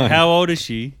like, punchline. how old is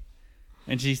she?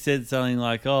 And she said something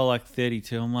like, oh, like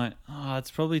 32. I'm like, oh,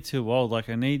 it's probably too old. Like,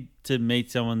 I need to meet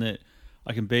someone that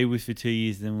I can be with for 2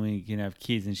 years, then we can have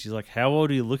kids. And she's like, how old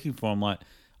are you looking for? I'm like,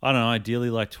 I don't know, ideally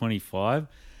like 25.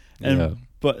 And Yeah.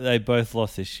 But they both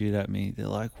lost their shit at me. They're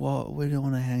like, what? We don't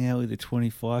want to hang out with a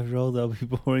 25-year-old. They'll be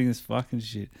boring as fucking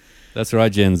shit. That's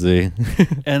right, Gen Z.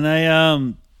 And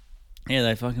they,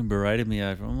 they fucking berated me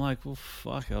over. I'm like, well,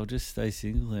 fuck, I'll just stay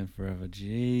single then forever.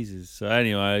 Jesus. So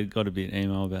anyway, I got a bit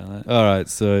emo about that. All right,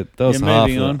 so that was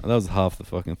moving that was half the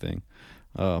fucking thing.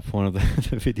 Point of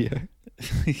the video.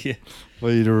 Yeah.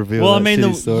 For you to reveal. Well, I that mean,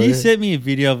 shitty story. you sent me a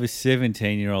video of a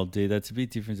 17-year-old dude. That's a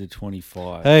bit different to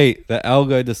 25. Hey, the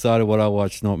algo decided what I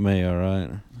watched, not me. All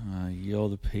right. You're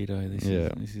the pedo.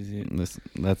 This is it.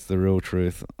 That's the real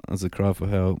truth. That's a cry for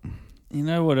help. You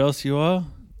know what else you are?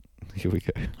 Here we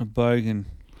go. A bogan.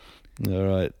 All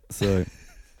right, so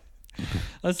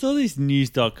I saw this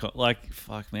news.com. Like,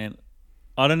 fuck, man.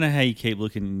 I don't know how you keep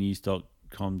looking at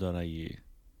news.com.au.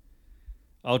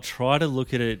 I'll try to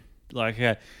look at it like,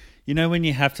 when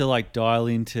you have to like dial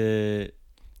into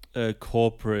a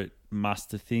corporate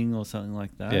muster thing or something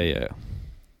like that. Yeah.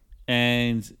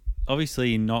 And obviously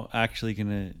you're not actually going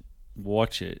to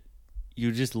watch it.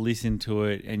 You'll just listen to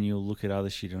it and you'll look at other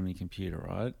shit on your computer,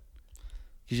 right?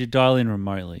 Because you dial in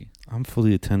remotely. I'm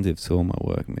fully attentive to all my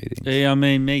work meetings. Yeah, I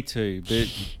mean, me too. But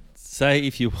say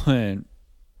if you weren't,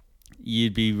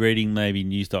 you'd be reading maybe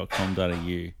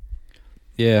news.com.au.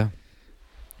 Yeah.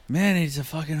 Man, it's a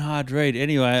fucking hard read.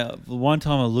 Anyway, one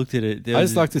time I looked at it. I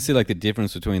just like to see like the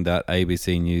difference between that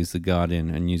ABC News, The Guardian,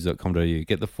 and news.com.au.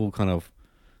 Get the full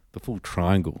the full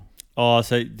triangle. Oh,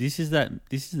 so this is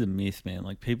the myth, man.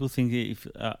 Like people think if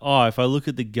I look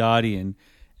at The Guardian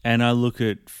and I look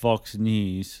at Fox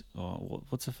News,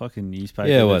 what's a fucking newspaper?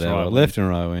 Yeah, whatever. Left and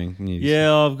right wing news.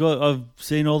 Yeah, I've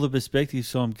seen all the perspectives,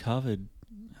 so I'm covered.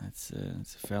 It's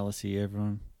a fallacy,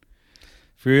 everyone.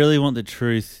 If you really want the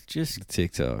truth, just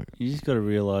TikTok. You just got to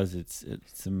realize it's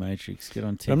a matrix. Get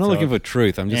on TikTok. I'm not looking for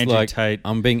truth. I'm just Andrew Tate.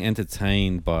 I'm being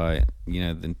entertained by the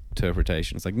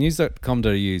interpretation. It's like news.com.au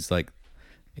is like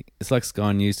it's like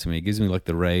Sky News to me. It gives me like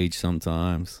the rage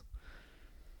sometimes.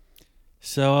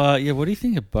 So what do you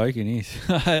think a bogan is?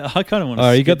 I kind of want to.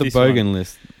 Oh, you got the bogan one.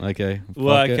 list. Okay.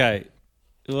 Well, okay.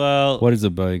 Well, what is a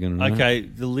bogan? Right? Okay,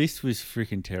 the list was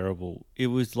freaking terrible. It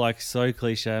was like so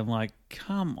cliche. I'm like,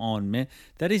 come on, man.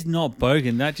 That is not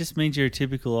bogan. That just means you're a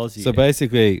typical Aussie. So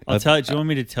basically, I'll tell you. Do you want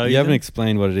me to tell you? You haven't them?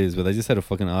 explained what it is, but they just had a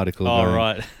fucking article. Oh, going,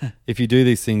 right. If you do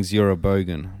these things, you're a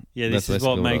bogan. Yeah, this is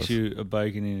what makes you a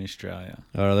bogan in Australia.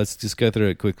 All right, let's just go through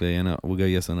it quickly, and we'll go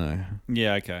yes or no.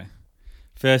 Yeah, okay.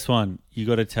 First one, you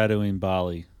got a tattoo in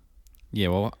Bali. Yeah,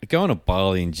 well, going to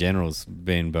Bali in general's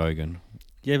been bogan.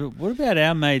 Yeah, but what about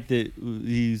our mate that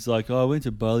he's like, I went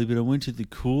to Bali, but I went to the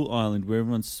cool island where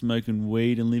everyone's smoking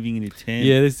weed and living in a tent.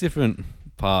 Yeah, there's different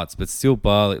parts, but still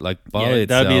Bali, like Bali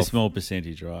itself. That'd be a small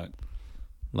percentage, right?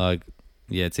 Like,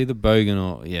 yeah, it's either bogan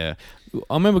or, yeah.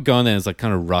 I remember going there and it's like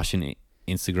kind of Russian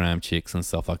Instagram chicks and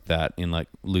stuff like that in like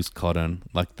loose cotton.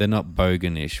 Like, they're not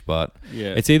bogan-ish, but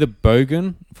it's either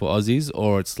bogan for Aussies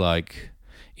or it's like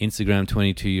Instagram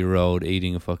 22-year-old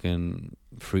eating a fucking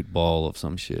fruit bowl of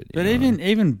some shit. But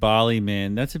even Bali,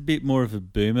 man, that's a bit more of a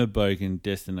boomer bogan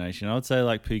destination. I would say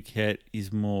like Phuket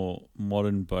is more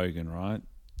modern bogan, right?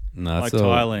 No, like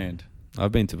Thailand.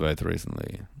 I've been to both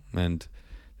recently, and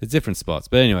there's different spots.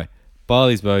 But anyway,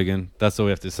 Bali's bogan. That's all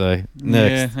we have to say.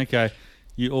 Next. Yeah, okay.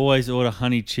 You always order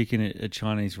honey chicken at a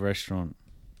Chinese restaurant.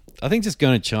 I think just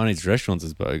going to Chinese restaurants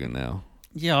is bogan now.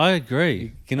 Yeah, I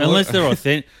agree. Unless they're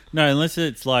authentic. No, unless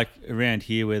it's like around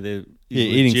here where they're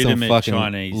eating some fucking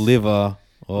Chinese liver.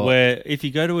 Where if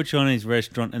you go to a Chinese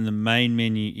restaurant and the main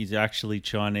menu is actually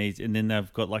Chinese and then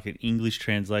they've got like an English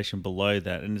translation below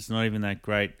that and it's not even that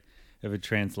great of a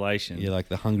translation. Yeah, like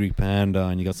the Hungry Panda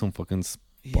and you got some fucking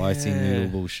spicy noodle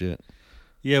bullshit.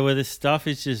 Yeah, where the stuff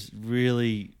is just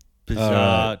really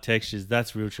bizarre textures.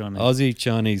 That's real Chinese. Aussie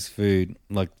Chinese food,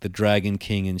 like the Dragon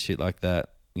King and shit like that,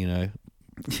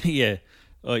 Yeah.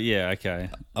 Oh, yeah, okay.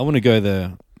 I want to go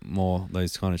there more,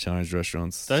 those kind of Chinese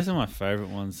restaurants. Those are my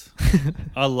favourite ones.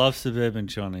 I love suburban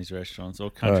Chinese restaurants or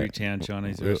country town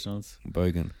Chinese restaurants.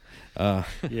 Bogan.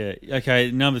 Yeah. Okay,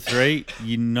 number 3,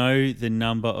 you know the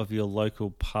number of your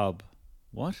local pub.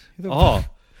 What?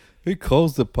 Who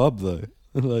calls the pub, though?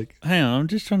 Like, hang on, I'm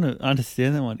just trying to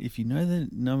understand that one. If you know the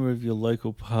number of your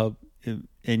local pub and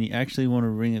you actually want to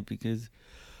ring it because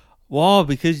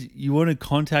you want to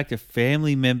contact a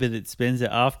family member that spends the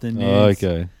afternoons. Oh,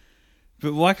 okay.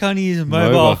 But why can't you use a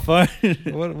mobile phone?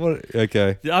 What?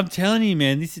 Okay. I'm telling you,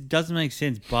 man, this doesn't make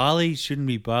sense. Bali shouldn't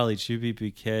be Bali. It should be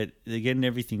Phuket. They're getting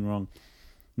everything wrong.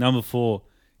 Number 4,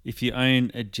 if you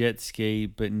own a jet ski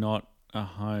but not a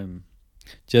home.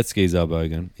 Jet skis are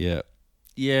bogan. Yeah.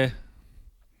 Yeah.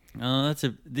 This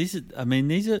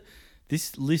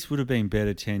list would have been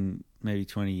better 10, maybe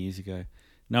 20 years ago.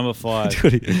 Number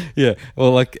 5. Yeah.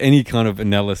 Well, like any kind of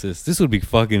analysis, this would be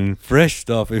fucking fresh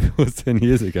stuff if it was 10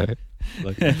 years ago.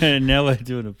 Like, now we're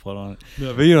doing a pot on it.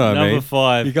 No, but you know what I mean. Number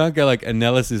 5. You can't go like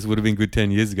analysis would have been good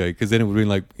 10 years ago because then it would have been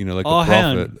like, like a profit.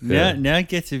 Hang on. Yeah. Now it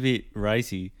gets a bit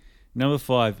racy. Number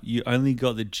 5, you only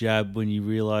got the jab when you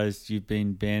realised you've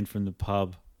been banned from the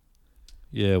pub.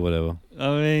 Yeah, whatever. I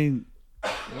mean,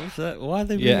 what's that? Why are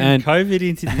they bringing COVID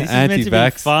into this? This is meant to be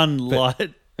fun,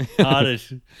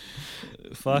 light-hearted.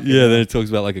 Fuck yeah, then it talks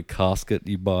about like a casket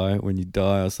you buy when you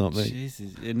die or something.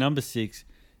 Jesus. Number 6,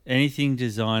 anything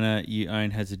designer you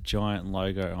own has a giant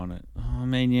logo on it. Oh, I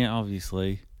mean, yeah,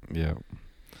 obviously. Yeah.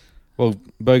 Well,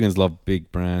 bogans love big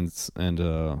brands and,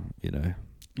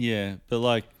 Yeah, but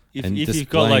like, if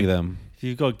If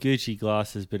you've got Gucci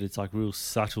glasses, but it's like real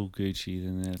subtle Gucci,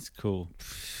 then that's cool.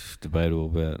 Debatable,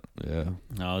 but yeah.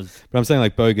 No, But I'm saying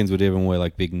like Bogans would even wear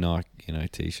like big Nike,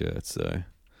 t-shirts. So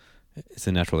it's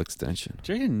a natural extension.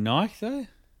 do you reckon Nike though?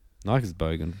 Nike's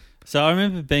Bogan. So I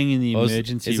remember being in the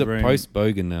emergency is it room. post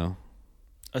Bogan now?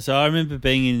 So I remember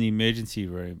being in the emergency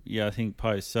room. Yeah, I think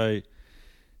post. So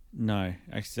no,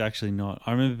 actually not.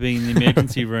 I remember being in the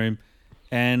emergency room,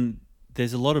 and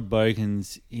there's a lot of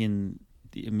Bogans in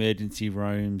the emergency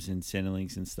rooms and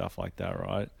Centrelink and stuff like that,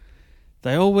 right?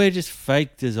 They all wear just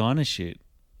fake designer shit.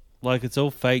 Like, it's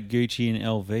all fake Gucci and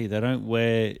LV. They don't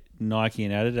wear Nike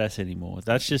and Adidas anymore.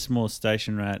 That's just more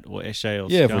Station Rat or Esche or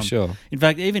Yeah, Scum. for sure. In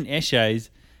fact, even Esche's,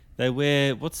 they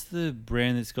wear... What's the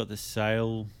brand that's got the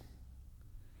sail...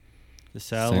 The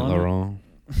sail Saint on Laurent.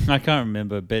 it? I can't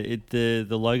remember, but the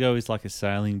logo is like a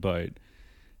sailing boat.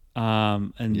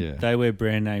 And they wear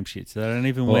brand name shit, so they don't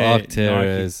even wear Arc'teryx Nike.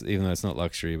 is, even though it's not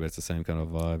luxury, but it's the same kind of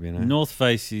vibe, North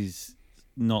Face is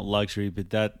not luxury, but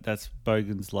that's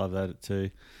Bogan's love at it too.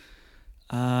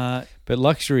 But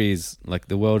luxury is like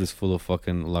the world is full of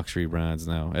fucking luxury brands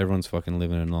now. Everyone's fucking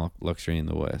living in luxury in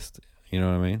the West. You know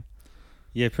what I mean?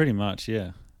 Yeah, pretty much.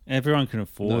 Yeah, everyone can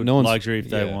afford no one's- luxury if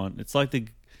they yeah. want. It's like the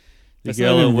That's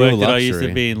girl not at even work real that I used to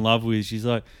luxury. be in love with. She's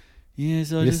like, yeah,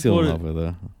 so I You're just still bought in it. love with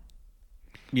her.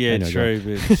 Yeah, Anyway,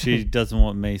 true, but she doesn't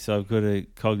want me, so I've got a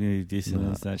cognitive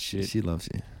dissonance. That shit. She loves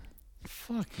you.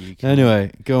 Fuck you. cunt.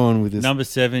 Anyway, go on with this. Number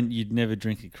 7, you'd never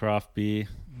drink a craft beer.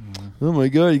 Oh my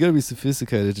god, you got to be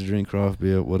sophisticated to drink craft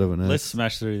beer, whatever. Next. Let's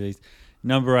smash through these.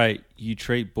 Number 8, you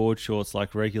treat board shorts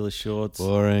like regular shorts.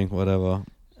 Boring, whatever.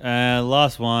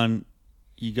 Last one,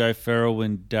 you go feral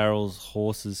when Daryl's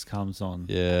horses comes on.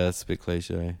 Yeah, it's a bit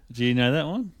cliche. Do you know that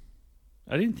one?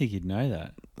 I didn't think you'd know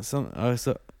that.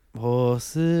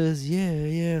 Horses,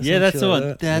 yeah. Yeah, that's the one.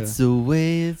 Like that. That's the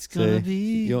way it's gonna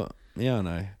See, be. Yeah, I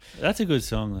know. That's a good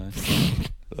song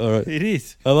though. All right, It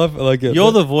is. I like it.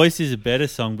 You're the Voice is a better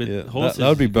song, but Yeah, horses. that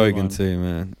would be is a good Bogan one. too,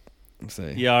 man.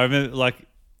 See. Yeah, I remember like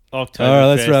October. All right,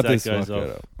 let's wrap that this goes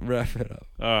fucker off. up. Wrap it up.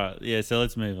 All right, yeah. So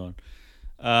let's move on.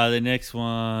 The next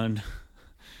one.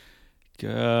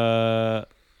 What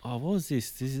was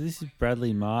this? This is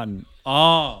Bradley Martin.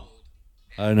 Oh.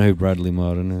 I don't know who Bradley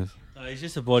Martin is. Oh, he's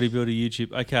just a bodybuilder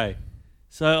YouTube. Okay.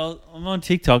 So I'm on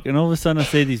TikTok and all of a sudden I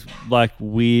see these like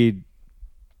weird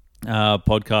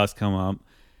podcasts come up.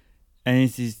 And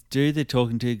it's this dude they're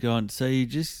talking to going, how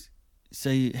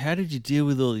did you deal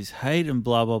with all this hate and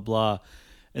blah, blah, blah.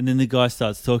 And then the guy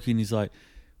starts talking. He's like,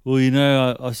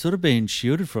 well, I've sort of been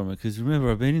shielded from it because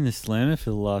remember, I've been in the Slammer for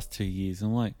the last 2 years.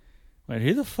 I'm like, wait,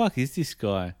 who the fuck is this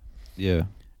guy? Yeah.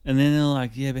 And then they're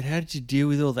like, yeah, but how did you deal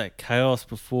with all that chaos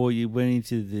before you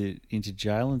went into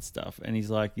jail and stuff? And he's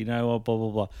like, you know what, blah, blah,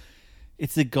 blah.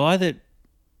 It's the guy that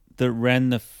ran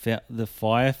the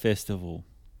Fyre Festival.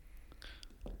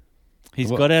 He's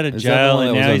got out of Is that the jail one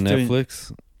and that now was he's on doing...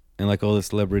 Netflix? And like all the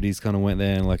celebrities kind of went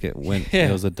there and like it went, Yeah.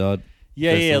 it was a dud.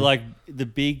 Yeah, festival. like the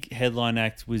big headline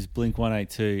act was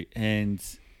Blink-182 and...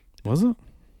 Was it?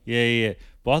 Yeah.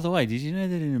 By the way, did you know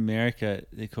that in America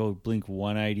they're called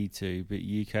Blink-182, but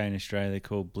UK and Australia they're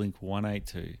called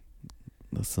Blink-182?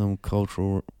 That's some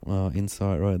cultural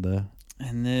insight right there.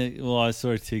 And I saw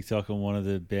a TikTok on one of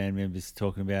the band members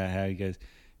talking about how he goes,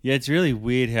 yeah, it's really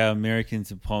weird how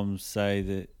Americans and Poms say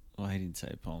that. Well, he didn't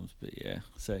say Poms, but yeah,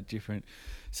 say it different.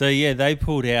 So yeah, they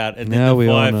pulled out, and then Now the we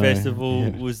all Fyre know. Festival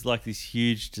Yeah. was like this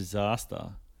huge disaster.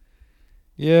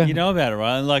 Yeah. You know about it,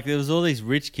 right? And like there was all these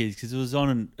rich kids because it was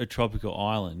on a tropical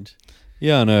island.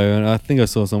 Yeah, I know. And I think I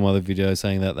saw some other video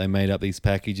saying that they made up these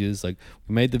packages. Like,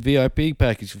 we made the VIP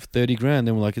package for 30 grand.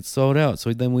 Then we're like, it's sold out.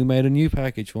 So then we made a new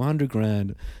package for 100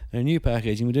 grand and a new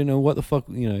package. And we didn't know what the fuck,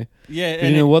 Yeah, we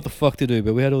didn't know what the fuck to do,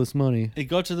 but we had all this money. it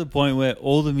got to the point where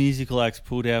all the musical acts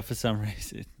pulled out for some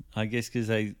reason. I guess because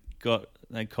they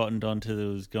cottoned onto that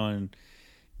it was going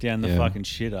down the Yeah. fucking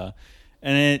shitter.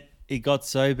 And it got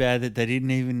so bad that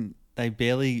they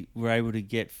barely were able to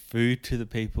get food to the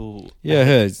people. Yeah, I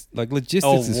heard. Like,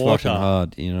 logistics is water. fucking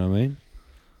hard. You know what I mean?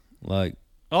 Like,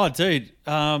 Oh, dude,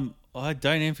 I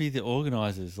don't envy the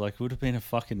organisers. Like, it would have been a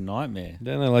fucking nightmare.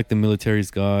 don't they like the military's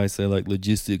guys say like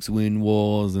logistics win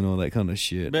wars and all that kind of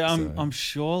shit? But so. I'm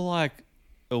sure like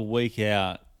a week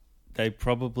out, they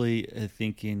probably are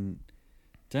thinking,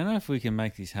 don't know if we can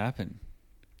make this happen.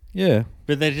 Yeah.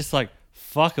 But they're just like,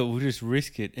 fuck it, we'll just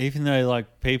risk it. Even though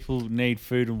like people need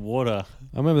food and water.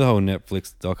 I remember the whole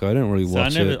Netflix doco. I didn't really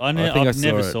watch it. I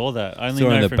never saw that. I only saw it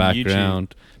know in the from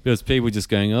background because people just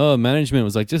going, oh, management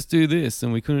was like, just do this,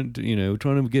 and we couldn't, we're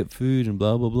trying to get food and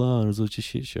blah blah blah, and it was such a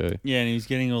shit show. YouTube. Yeah, and he was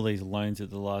getting all these loans at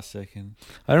the last second.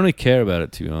 I don't really care about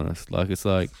it, to be honest. Like, it's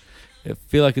like, I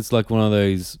feel like it's like one of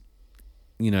those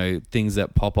things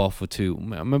that pop off for two.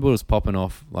 I remember it was popping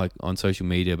off like on social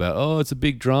media about, oh, it's a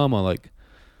big drama. Like,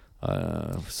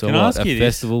 so Can I what? ask you A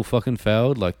this? festival fucking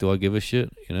failed. Like, do I give a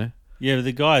shit? Yeah, but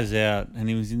the guy's out, and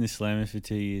he was in the Slammer for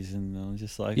 2 years, and I was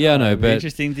just like, Yeah, I know, it'd be but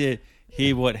interesting to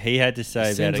hear what he had to say about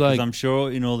it, seems because like- I'm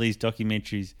sure in all these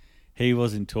documentaries he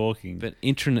wasn't talking. But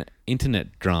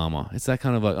internet drama. It's that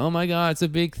kind of like, oh my god, it's a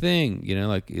big thing.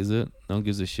 Like, is it? No one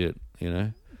gives a shit.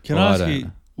 Can Well, I I ask don't you,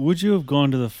 know. would you have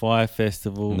gone to the Fyre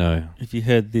Festival No. if you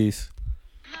heard this?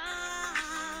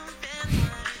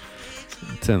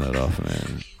 Turn that off,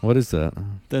 man. What is that?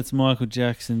 That's Michael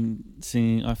Jackson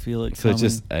singing "I Feel It So Coming." it's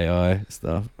just AI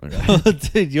stuff. Okay. Oh,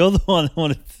 dude, you're the one that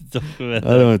wanted to talk about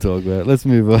I don't want to talk about it. Let's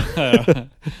move on. that.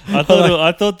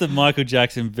 I thought the Michael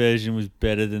Jackson version was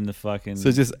better than the fucking.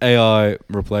 So just AI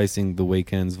replacing the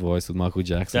Weeknd's voice with Michael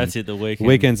Jackson. That's it. The The Weeknd.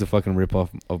 Weeknd's a fucking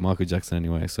rip-off of Michael Jackson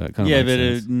anyway, so it kind of Yeah, makes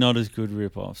but sense. not as good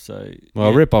rip off. So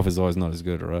Well, yeah. rip-off is always not as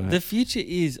good, right? The future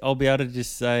is I'll be able to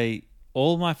just say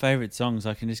all my favorite songs.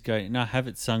 I can just go, no, have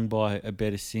it sung by a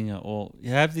better singer, or you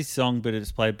have this song, but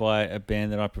it's played by a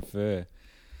band that I prefer.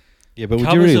 Yeah, but would you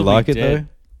Covers really will be like it, dead.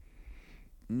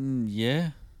 though? Yeah.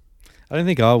 I don't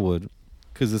think I would,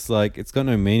 because it's like, it's got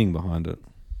no meaning behind it.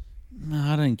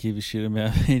 No, I don't give a shit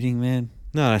about eating, man.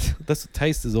 No, that's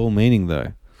taste is all meaning,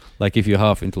 though. Like, if you're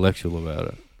half intellectual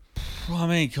about it. Well, I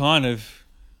mean, kind of.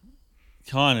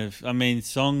 I mean,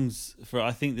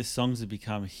 I think the songs have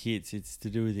become hits. It's to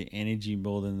do with the energy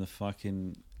more than the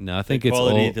fucking No, I think the it's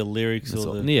quality all... of the lyrics it's or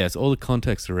all- the. yeah, it's all the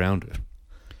context around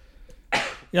it.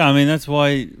 Yeah, I mean, that's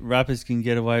why rappers can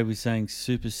get away with saying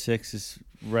super sexist,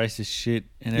 racist shit,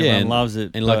 and everyone loves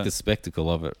it. And like the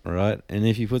spectacle of it, right? And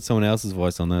if you put someone else's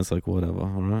voice on that, it's like, whatever, all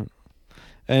right?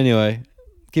 Anyway,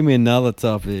 give me another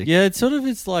topic. Yeah, it's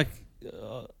like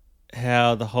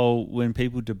how the whole, when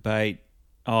people debate,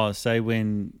 say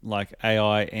when like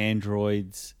AI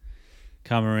androids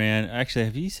come around. Actually,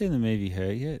 have you seen the movie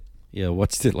Her yet? Yeah, I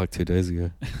watched it like 2 days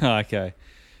ago. Okay.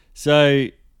 So,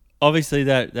 obviously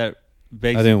that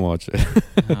begs... I didn't watch it.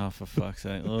 Oh, for fuck's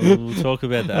sake. We'll talk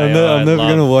about the AI. I'm never love.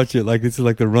 going to watch it. Like, this is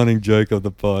like the running joke of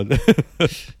the pod.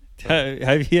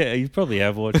 Have you probably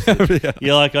have watched it. Yeah.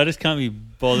 You're like, I just can't be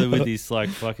bothered with this like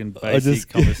fucking basic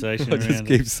conversation I around just it.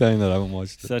 keep saying that I haven't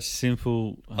watched it. Such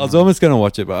simple... I was almost going to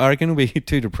watch it, but I reckon it'll be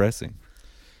too depressing.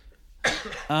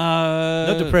 Not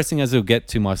Not depressing as it'll get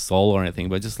to my soul or anything,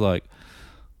 but just like,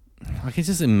 I can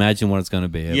just imagine what it's going to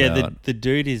be Yeah, about. the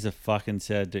dude is a fucking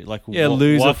sad dude. Like, Yeah,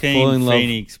 loser, fall in Joaquin love.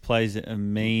 Phoenix plays a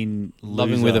mean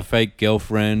Loving loser. with a fake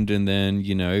girlfriend, and then,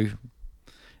 you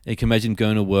can imagine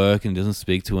going to work and doesn't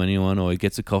speak to anyone, or he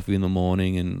gets a coffee in the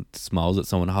morning and smiles at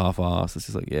someone half-assed. It's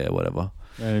just like, yeah, whatever.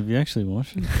 Have you actually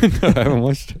watched it? No, I haven't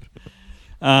watched it.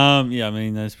 Yeah, I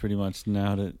mean, that's pretty much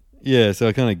nailed it. Yeah, so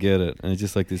I kind of get it. And it's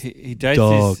just like this. He dates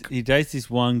dog. he dates this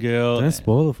one girl. Don't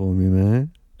spoil it for me,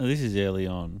 man. Oh, this is early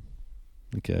on.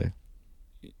 Okay.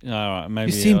 All right,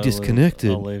 maybe You seem I'll disconnected.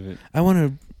 I'll leave it. I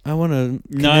want to.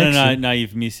 No,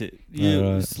 you've missed it. You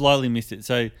Alright. slightly missed it.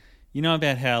 So, you know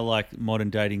about how like modern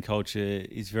dating culture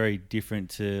is very different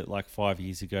to like 5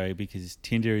 years ago, because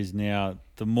Tinder is now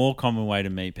the more common way to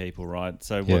meet people, right?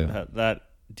 So Yeah. what that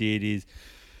did is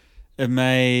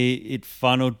it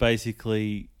funneled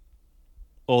basically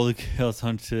all the girls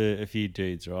onto a few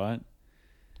dudes, right?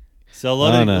 So a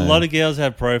lot of girls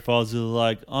have profiles that are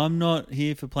like, I'm not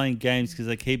here for playing games because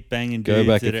I keep banging Go dudes.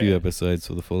 back that a few are- episodes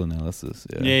for the full analysis.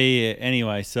 Yeah. yeah.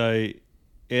 Anyway, so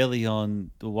early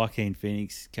on, the Joaquin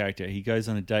Phoenix character, he goes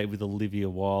on a date with Olivia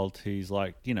Wilde, who's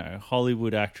like,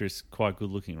 Hollywood actress, quite good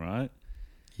looking, right?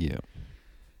 Yeah.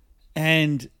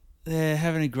 And they're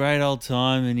having a great old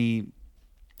time, and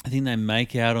I think they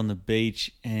make out on the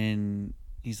beach, and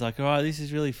he's like, all right, this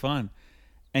is really fun.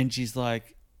 And she's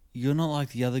like, you're not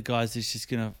like the other guys that's just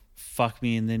going to fuck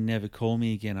me and then never call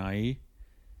me again, are you?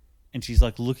 And she's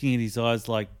like looking at his eyes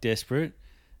like desperate.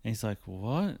 And he's like,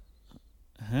 what?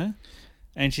 Huh?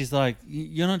 And she's like,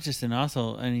 you're not just an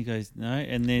asshole. And he goes, no.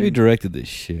 And then Who directed this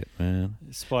shit, man?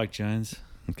 Spike Jonze.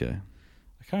 Okay.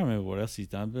 I can't remember what else he's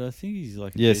done, but I think he's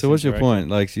like... a Yeah, so decent what's your director. point?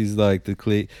 Like, she's like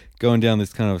going down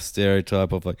this kind of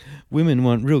stereotype of like, women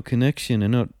want real connection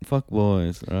and not fuck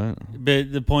boys, right?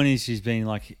 But the point is, she's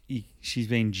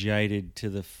been jaded to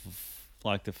the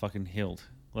the fucking hilt.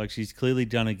 Like, she's clearly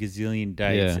done a gazillion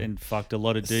dates Yeah. and fucked a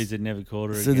lot of dudes that never called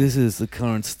her So again. this is the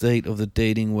current state of the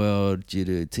dating world due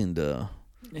to Tinder.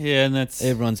 Yeah, and that's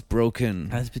Everyone's broken.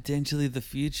 potentially the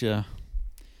future,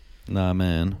 Nah,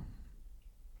 man.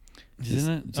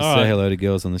 isn't it? Just All say right. hello to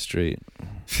girls on the street.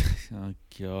 Oh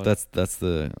god, That's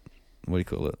the, what do you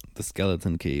call it? The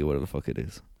skeleton key or whatever the fuck it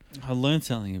is. I learned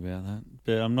something about that,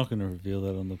 but I'm not going to reveal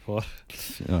that on the pod.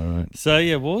 All right. So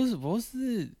yeah, what was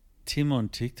the Tim on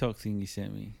TikTok thing you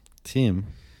sent me? Tim.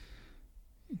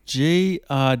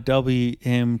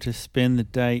 GRWM to spend the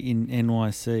day in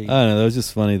NYC. I don't know. That was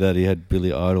just funny that he had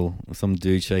Billy Idol, some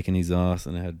dude shaking his ass,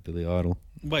 and it had Billy Idol.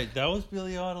 Wait, that was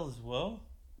Billy Idol as well?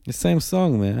 The same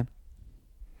song, man.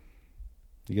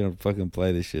 You're gonna fucking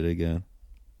play this shit again.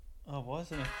 Oh,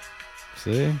 wasn't it?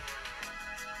 See?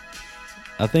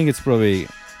 I think it's probably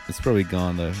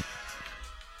gone though.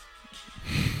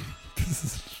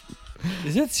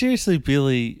 Is that seriously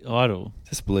Billy Idol?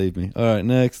 Just believe me. All right,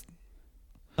 next.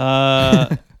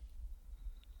 I'm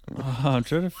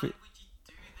trying to.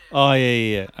 Oh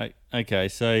yeah. Okay,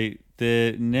 so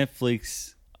the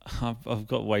Netflix. I've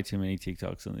got way too many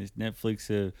TikToks on this. Netflix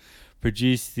have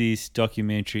produced this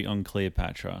documentary on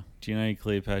Cleopatra. Do you know who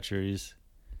Cleopatra is?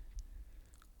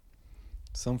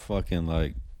 Some fucking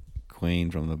like queen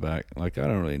from the back. Like I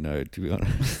don't really know, to be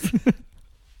honest.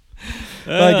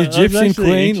 Like Egyptian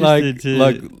queen,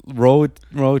 like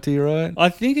royalty, right? I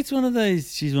think it's one of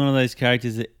those. She's one of those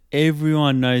characters that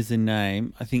everyone knows the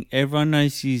name. I think everyone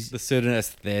knows she's The certain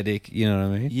aesthetic, you know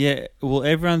what I mean? yeah. Well,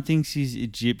 everyone thinks she's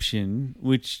Egyptian,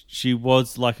 which she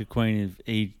was like a queen of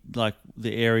like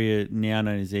the area now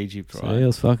known as Egypt, right? So he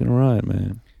was fucking right,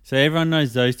 man. So everyone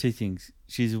knows those two things.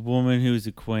 She's a woman who was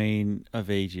a queen of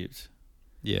Egypt.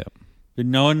 Yeah. But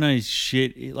no one knows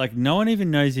shit. Like, no one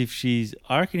even knows if she's...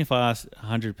 I reckon if I asked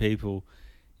 100 people,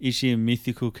 is she a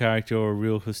mythical character or a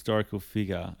real historical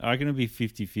figure? I reckon it'd be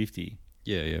 50-50.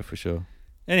 Yeah, for sure.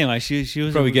 Anyway, she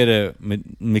was... Probably get her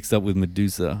mixed up with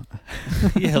Medusa.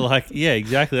 Yeah,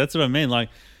 exactly. That's what I mean. Like,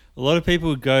 a lot of people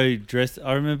would go dressed...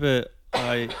 I remember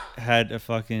I had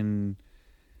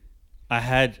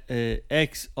an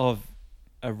ex of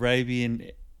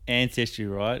Arabian ancestry,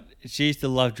 right? She used to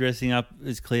love dressing up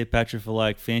as Cleopatra for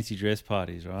like fancy dress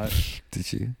parties, right? Did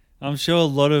she? I'm sure a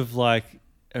lot of like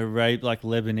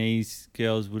Lebanese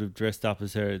girls would have dressed up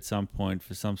as her at some point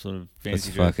for some sort of fancy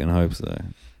Let's dress. fucking hope so.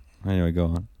 Anyway,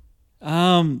 go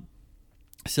on.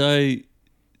 So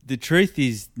the truth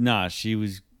is, she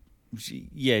was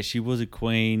a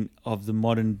queen of the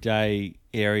modern day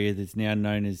area that's now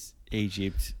known as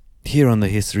Egypt. Here on the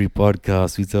History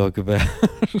Podcast, we talk about...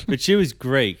 But she was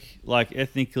Greek. Like,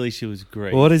 ethnically, she was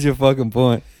Greek. What is your fucking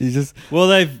point? You just... Well,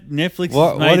 Netflix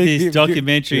has made this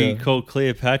documentary called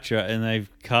Cleopatra, and they've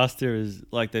cast her as...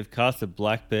 Like, they've cast a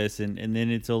black person, and then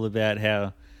it's all about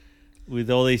how... With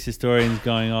all these historians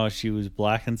going, oh, she was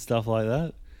black and stuff like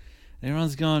that.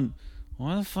 Everyone's going,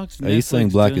 why the fuck's Netflix... Are you saying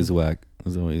black is whack?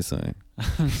 Is that what you're saying?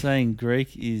 I'm saying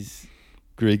Greek is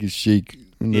chic.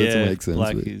 And that doesn't make sense.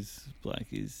 Black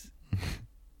is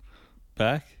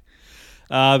back.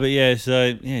 But yeah,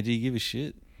 so yeah, do you give a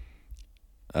shit?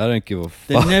 I don't give a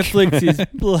fuck. The Netflix is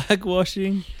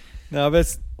blackwashing. No,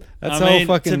 that's I how mean,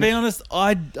 fucking... To be honest,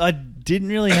 I didn't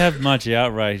really have much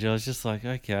outrage. I was just like,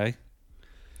 okay.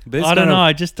 I don't know.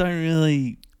 I just don't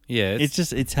really... Yeah.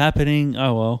 It's happening.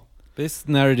 Oh, well. This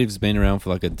narrative's been around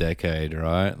for like a decade,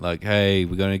 right? Like, hey,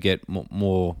 we're going to get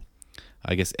more,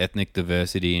 I guess, ethnic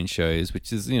diversity in shows,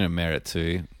 which is, merit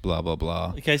to, blah, blah,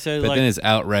 blah. Okay, so but then there's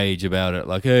outrage about it.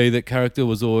 Like, hey, that character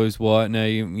was always white.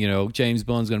 Now, James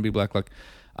Bond's going to be black. Like,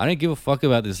 I don't give a fuck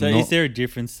about this. So is there a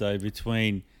difference, though,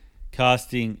 between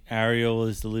casting Ariel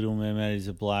as the Little Mermaid as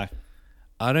a black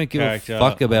I don't give character? a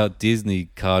fuck about Disney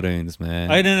cartoons, man.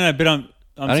 No, but I'm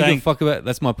I don't saying... give a fuck about...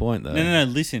 That's my point, though. No,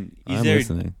 listen. I'm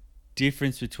listening.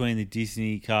 Difference between the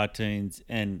Disney cartoons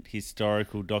and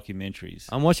historical documentaries?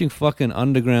 I'm watching fucking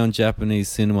underground Japanese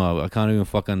cinema. I can't even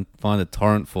fucking find a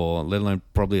torrent for, let alone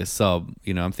probably a sub.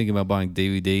 I'm thinking about buying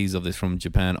DVDs of this from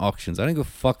Japan auctions. I don't give a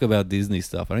fuck about Disney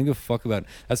stuff. I don't give a fuck about...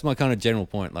 That's my kind of general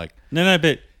point. Like, No,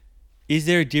 but is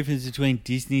there a difference between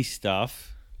Disney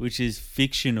stuff, which is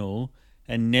fictional,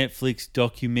 and Netflix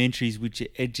documentaries, which are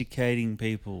educating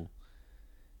people?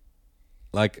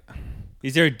 Like...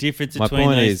 Is there a difference my between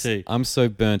point those is, two? I'm so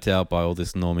burnt out by all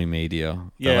this normie media.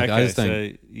 Yeah, like, okay, I just don't...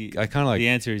 so I kind of like... The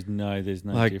answer is no, there's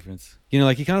no difference.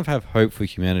 Like you kind of have hope for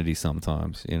humanity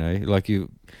sometimes, Like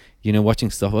watching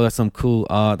stuff, oh, that's some cool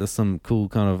art, that's some cool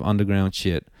kind of underground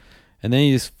shit. And then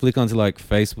you just flick onto like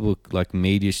Facebook, like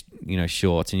media,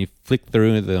 shorts, and you flick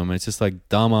through them, and it's just like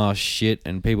dumbass shit,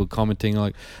 and people commenting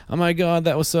like, "Oh my god,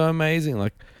 that was so amazing!"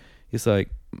 Like, it's like,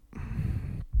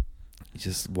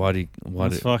 just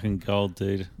That's fucking gold,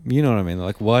 dude. You know what I mean?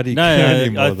 Like, why do you? No, care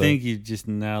anymore, I think you just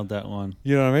nailed that one.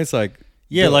 You know what I mean? It's like,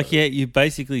 you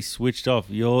basically switched off.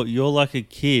 You're like a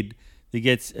kid that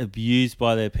gets abused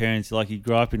by their parents. Like, you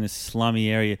grow up in a slummy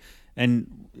area,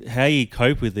 and how you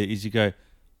cope with it is you go,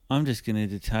 I'm just going to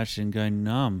detach and go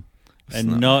numb.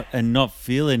 and not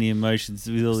feel any emotions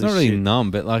with all It's this not really shit.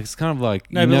 numb, but like it's kind of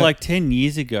like No, but like 10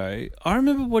 years ago, I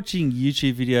remember watching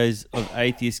YouTube videos of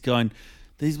atheists going,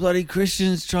 these bloody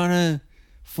Christians trying to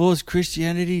force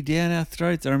Christianity down our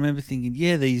throats. I remember thinking,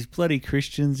 yeah, these bloody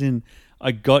Christians, and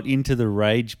I got into the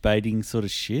rage baiting sort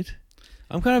of shit.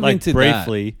 I'm kind of like into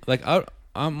briefly. that. Like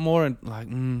I'm more in, like.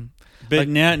 But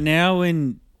like, now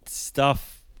when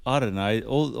stuff, I don't know,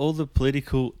 all the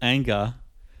political anger,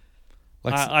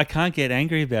 like I can't get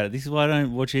angry about it. This is why I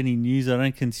don't watch any news. I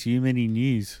don't consume any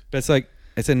news. but it's like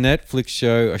it's a Netflix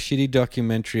show, a shitty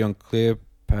documentary on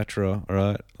Cleopatra,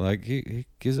 right? Like he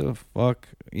gives a fuck.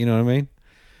 You know what I mean?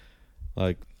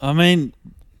 Like I mean,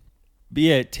 but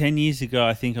yeah, 10 years ago,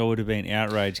 I think I would have been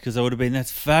outraged because I would have been,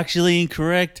 that's factually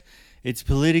incorrect. It's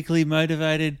politically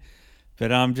motivated.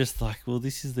 But I'm just like, well,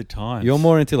 this is the time. you're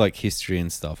more into like history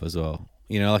and stuff as well.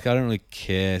 You know, like I don't really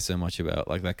care so much about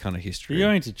like that kind of history.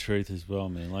 You're into truth as well,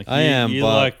 man. Like I am, you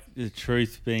but like the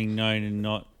truth being known and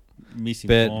not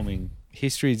misinforming.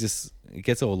 History just it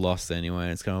gets all lost anyway.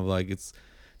 And it's kind of like it's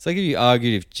like if you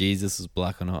argued if Jesus was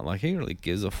black or not. Like he really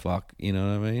gives a fuck. You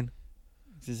know what I mean?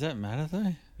 Does that matter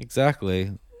though?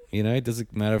 Exactly. You know, does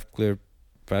it matter if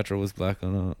Cleopatra was black or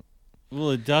not?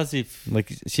 Well, it does if...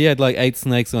 Like, she had like 8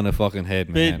 snakes on her fucking head,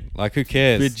 man. Like, who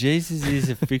cares? But Jesus is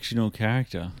a fictional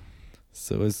character.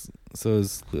 So is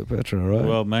Cleopatra, right?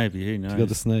 Well, maybe. Who knows? She got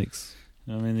the snakes.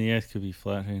 I mean, the earth could be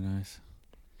flat. Who knows?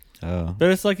 Oh.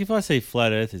 But it's like if I see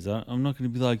flat earthers, I'm not going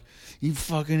to be like, you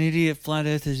fucking idiot flat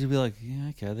earthers. You'll be like, yeah,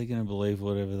 okay, they're going to believe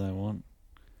whatever they want.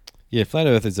 Yeah, flat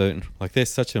earthers don't. Like, they're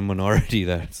such a minority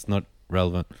that it's not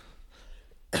relevant.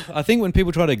 I think when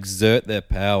people try to exert their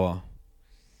power...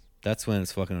 That's when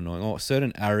it's fucking annoying. Or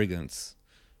certain arrogance.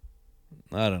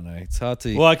 I don't know. It's hard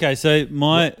to... Well, okay, so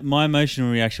my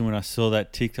emotional reaction when I saw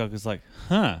that TikTok was like,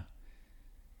 huh,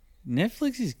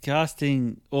 Netflix is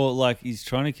casting, or like he's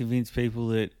trying to convince people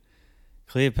that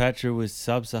Cleopatra was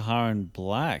sub-Saharan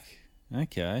black.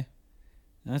 Okay.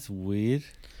 That's weird.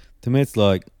 To me, it's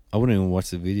like, I wouldn't even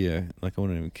watch the video. Like, I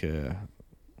wouldn't even care.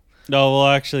 No, well,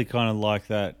 I actually kind of like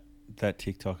that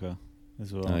TikToker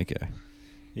as well. Okay.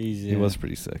 He was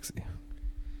pretty sexy.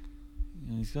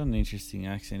 He's got an interesting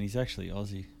accent. He's actually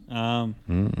Aussie.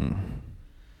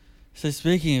 So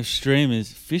speaking of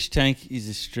streamers, Fish Tank is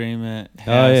a streamer.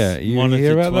 Oh yeah, you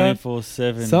hear about that?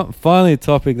 24/7. Finally, a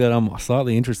topic that I'm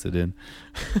slightly interested in.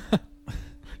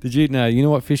 Did you know? You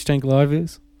know what Fish Tank Live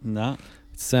is? No.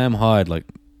 It's Sam Hyde, like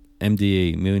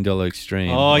MDE, $1 Million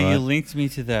Extreme. Oh, right? you linked me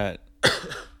to that.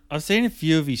 I've seen a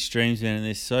few of his streams, man, and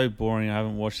they're so boring. I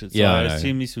haven't watched it, so Yeah, I I know.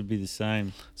 assume this would be the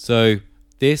same. So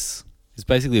this is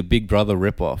basically a Big Brother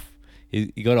ripoff.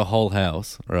 You got a whole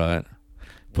house, right?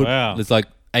 Wow. There's like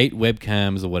 8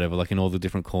 webcams or whatever, like in all the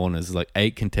different corners. There's like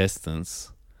 8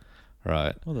 contestants,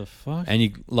 right? What the fuck? And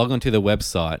you log onto the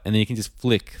website, and then you can just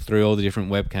flick through all the different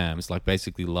webcams, like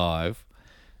basically live.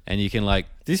 And you can like...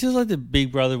 This is like the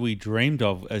Big Brother we dreamed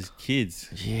of as kids.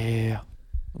 Yeah.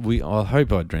 I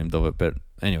hope I dreamed of it, but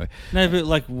anyway. No, but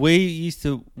like we used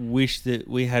to wish that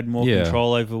we had more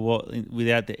control over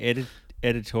without the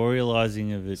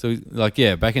editorializing of it. So like,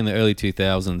 yeah, back in the early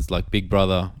 2000s, like Big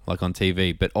Brother, like on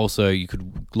TV, but also you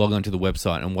could log onto the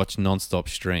website and watch non-stop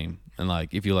stream. And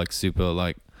like, if you're like super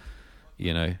like,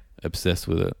 you know, obsessed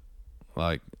with it,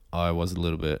 like I was a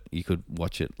little bit, you could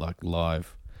watch it like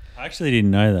live. I actually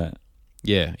didn't know that.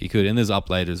 Yeah, you could. And there's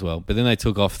Upload as well. But then they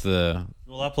took off the...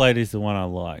 Well, Upload is the one I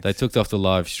like. They took off the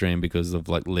live stream because of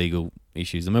like legal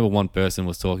issues. I remember one person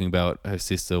was talking about her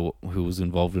sister who was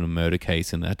involved in a murder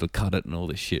case and they had to cut it and all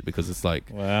this shit because it's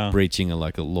like breaching a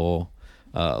law,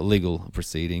 legal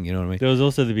proceeding. You know what I mean? There was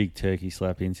also the big turkey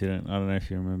slap incident. I don't know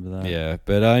if you remember that. Yeah,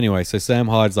 but anyway, so Sam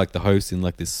Hyde's like the host in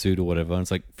like this suit or whatever, and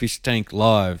it's like Fish Tank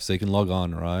Live, so you can log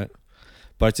on, right?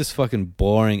 But it's just fucking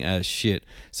boring as shit.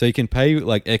 So you can pay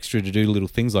like extra to do little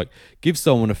things like give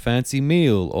someone a fancy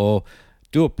meal or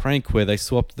do a prank where they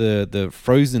swap the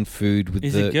frozen food with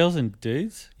Is it girls and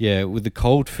dudes? Yeah, with the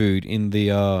cold food in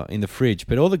the fridge.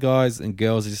 But all the guys and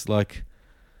girls are just like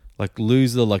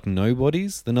loser, like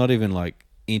nobodies. They're not even like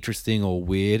interesting or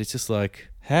weird. It's just like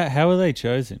how are they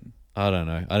chosen? I don't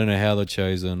know. I don't know how they're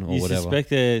chosen or you whatever. You suspect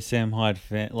they're Sam Hyde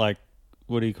fan, like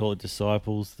what do you call it,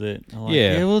 disciples that are like,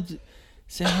 yeah, well,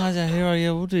 Sam Hyde's our hero,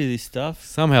 yeah, we'll do this stuff.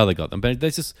 Somehow they got them. But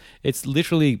it's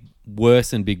literally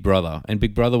worse than Big Brother. And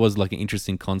Big Brother was like an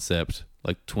interesting concept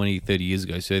like 20, 30 years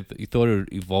ago. So you thought it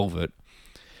would evolve it.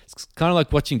 It's kind of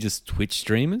like watching just Twitch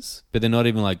streamers, but they're not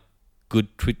even like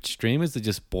good Twitch streamers. They're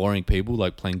just boring people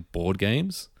like playing board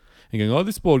games and going, oh,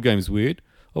 this board game's weird.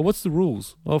 Oh, what's the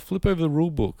rules? Oh, flip over the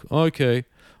rule book. Oh, okay.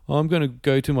 Oh, I'm going to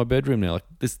go to my bedroom now. Like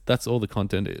that's all the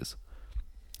content is.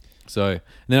 So and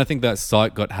then I think that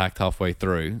site got hacked halfway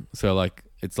through. So like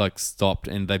it's like stopped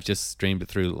and they've just streamed it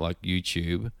through like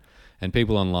YouTube. And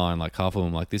people online, like half of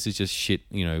them, like this is just shit,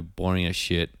 you know, boring as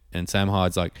shit. And Sam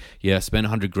Hyde's like, yeah, I spent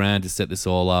 $100,000 to set this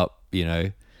all up, you know,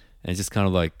 and it's just kind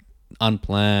of like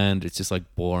unplanned. It's just like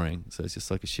boring. So it's just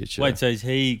like a shit show. Wait, so is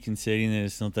he conceding that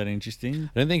it's not that interesting?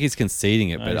 I don't think he's conceding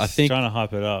it, but I He's think trying to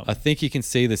hype it up. I think you can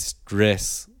see the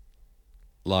stress,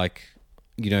 like,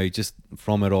 you know, just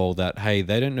from it all. That hey,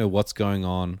 they don't know what's going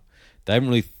on. They haven't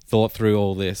really thought through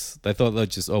all this. They thought they'd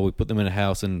just, we put them in a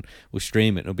house and we'll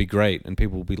stream it. It'll be great and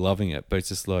people will be loving it. But it's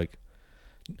just like,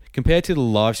 compared to the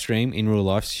live stream in real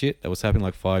life shit that was happening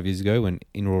like 5 years ago when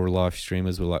in real life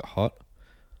streamers were like hot,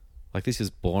 like this is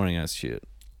boring as shit.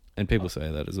 And people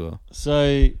say that as well.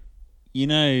 So, you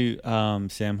know,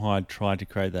 Sam Hyde tried to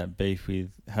create that beef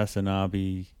with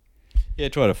Hassanabi. Yeah,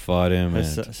 try to fight him.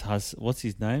 What's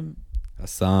his name?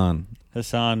 Hassan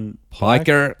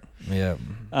Piker. Yeah.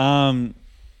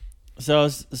 So I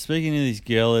was speaking to this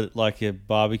girl at like a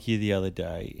barbecue the other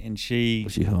day, and Was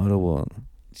she hot or what?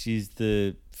 she's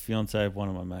the fiance of one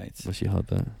of my mates. Was she hot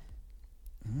though?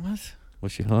 What?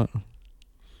 Was she hot?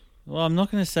 Well, I'm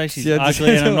not going to say she's Yeah,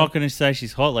 ugly, and I'm not going to say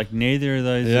she's hot. Like neither of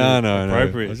those are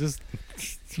appropriate.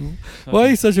 Why are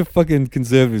you such a fucking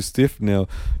conservative stiff now?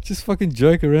 Just fucking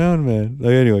joke around, man.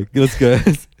 Like anyway, let's go.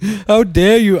 How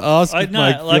dare you ask? I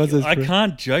I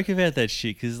can't joke about that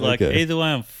shit because like either way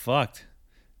I'm fucked.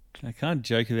 I can't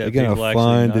joke about They're people gonna actually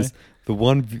find know. this. The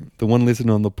one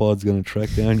listener on the pod's gonna track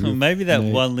down you. Maybe that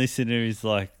one listener is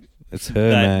like, it's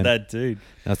her, man. That dude.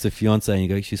 That's a fiance, and you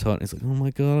go, she's hot. And it's like, oh my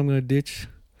god, I'm gonna ditch.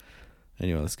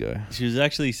 Anyway, let's go. She was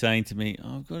actually saying to me,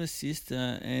 I've got a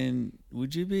sister, and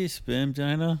would you be a sperm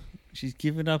donor? She's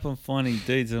given up on finding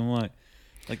dudes. I'm like,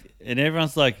 and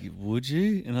everyone's like, would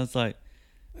you? And I was like,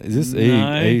 is this no.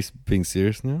 are you being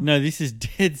serious now? No, this is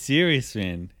dead serious,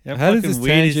 man. How does this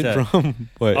tangent from?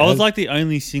 Wait, I was like the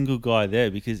only single guy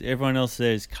there because everyone else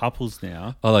there is couples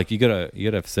now. Oh, like you gotta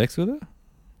have sex with her?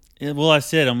 Yeah, well, I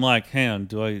said, I'm like, hang on,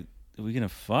 are we gonna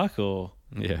fuck or?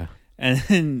 Yeah. And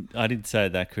then I didn't say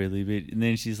it that crudely, but and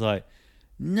then she's like,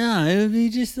 no, it would be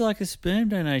just like a sperm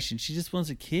donation. She just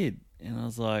wants a kid. And I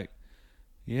was like,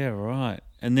 yeah, right.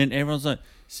 And then everyone's like,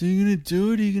 so you're going to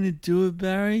do it? Are you going to do it,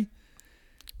 Barry?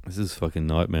 This is fucking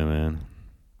nightmare, man.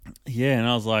 Yeah, and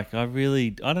I was like, I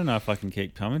don't know if I can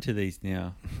keep coming to these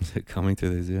now. Coming to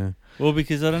these, yeah. Well,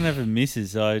 because I don't have a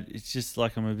missus, so it's just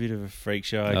like I'm a bit of a freak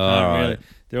show. I can't right.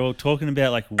 They're all talking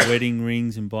about like wedding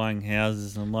rings and buying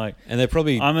houses. And I'm like, and they're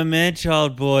probably, I'm a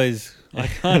Manchild Boys. I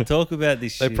can't talk about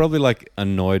this shit. They're probably like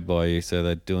annoyed by you, so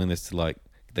they're doing this to like,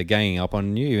 they're ganging up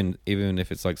on you, even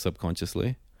if it's like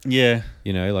subconsciously. Yeah.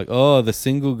 You know, like, oh, the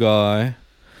single guy.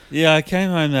 Yeah, I came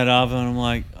home that afternoon and I'm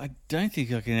like, I don't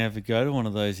think I can ever go to one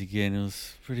of those again. It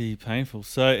was pretty painful.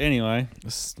 So anyway.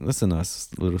 That's a nice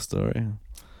little story.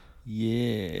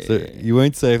 Yeah. So you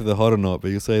won't say if they're hot or not,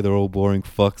 but you'll say they're all boring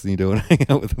fucks and you don't want to hang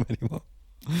out with them anymore.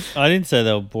 I didn't say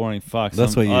they were boring fucks.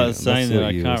 I was saying that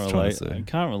I can't relate. I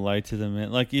can't relate to them,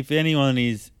 man. Like if anyone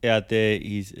is out there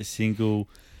is a single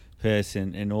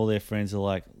person and all their friends are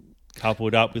like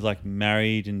coupled up with like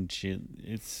married and shit,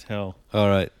 it's hell. All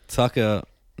right, Tucker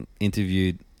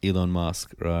interviewed Elon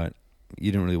Musk, right?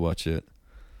 You didn't really watch it.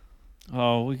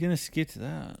 Oh, we're gonna skip to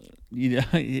that.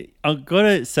 I've got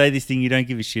to say this thing you don't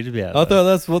give a shit about. I thought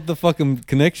that's what the fucking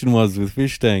connection was with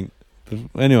Fish Tank.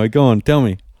 Anyway, go on, tell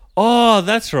me. Oh,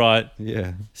 that's right.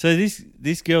 Yeah. So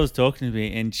this girl was talking to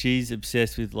me, and she's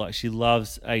obsessed with like she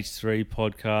loves H3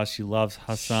 podcast. She loves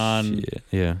Hassan. Shit.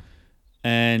 Yeah.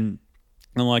 And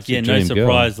I'm like, yeah, no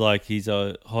surprise. Like he's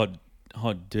a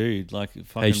hot dude, like a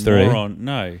fucking H3? moron.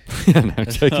 No. No, I'm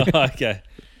joking. Okay.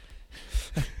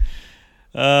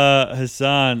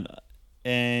 Hassan,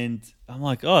 and I'm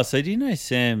like, oh, so do you know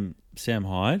Sam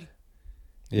Hyde?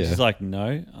 Yeah. She's like,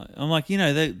 no. I'm like, you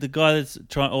know, the guy that's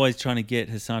always trying to get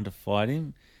Hassan to fight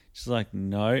him. She's like,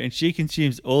 no. And she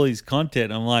consumes all his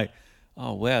content. I'm like,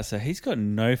 oh, wow. So he's got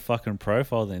no fucking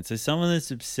profile then. So someone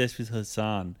that's obsessed with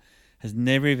Hassan has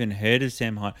never even heard of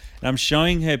Sam Hyde. And I'm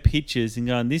showing her pictures and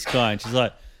going, this guy. And she's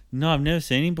like, no, I've never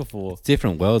seen him before. It's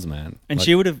different worlds, man. And like,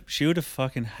 she would have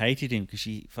fucking hated him because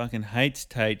she fucking hates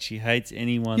Tate. She hates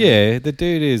anyone. Yeah, the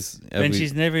dude is... And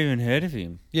she's never even heard of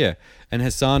him. Yeah. And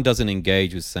Hassan doesn't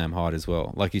engage with Sam Hyde as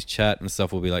well. Like his chat and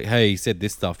stuff will be like, hey, he said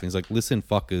this stuff. And he's like, listen,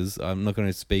 fuckers, I'm not going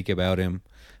to speak about him.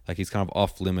 Like he's kind of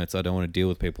off limits. I don't want to deal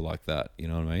with people like that. You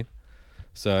know what I mean?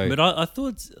 So, but I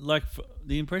thought like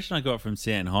the impression I got from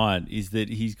Sam Hyde is that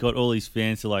he's got all his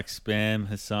fans to like spam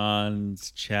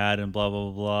Hassan's chat and blah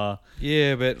blah blah.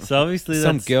 Yeah, but so obviously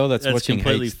some girl that's watching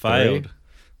completely H3 failed.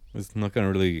 was not going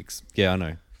to really. Yeah, I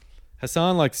know.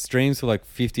 Hassan like streams for like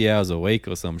 50 hours a week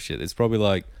or some shit. It's probably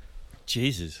like,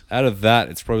 Jesus. out of that,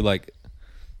 it's probably like,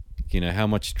 how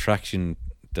much traction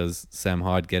does Sam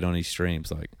Hyde get on his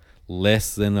streams? Like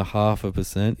less than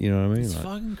 0.5%. You know what I mean? It's Like,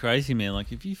 fucking crazy, man.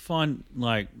 Like if you find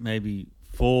like maybe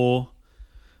four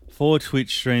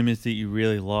Twitch streamers that you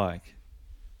really like,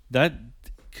 that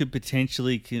could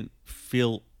potentially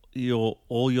fill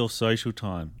all your social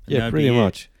time. And yeah, that'd pretty be it.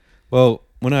 much. Well,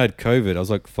 when I had COVID, I was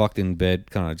like fucked in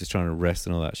bed, kind of just trying to rest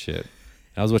and all that shit.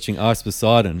 I was watching Ice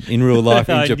Poseidon in real life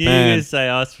in I knew you were Japan, gonna say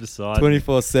Ice Poseidon.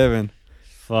 24/7.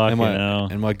 Fucking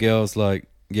And hell. my girl's like,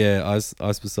 yeah,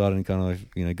 Ice Poseidon kind of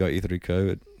like, got you through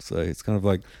COVID. So it's kind of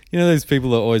like, those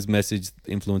people that always message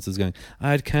influencers going,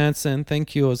 I had cancer and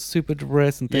thank you. I was super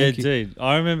depressed and thank you. Dude.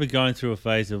 I remember going through a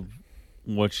phase of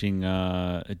watching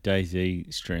a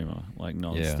DayZ streamer like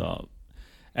non-stop.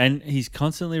 And he's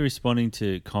constantly responding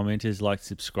to commenters like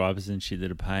subscribers and shit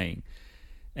that are paying.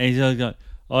 And he's always going,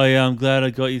 oh yeah, I'm glad I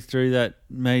got you through that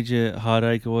major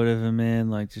heartache or whatever, man.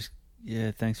 Like just,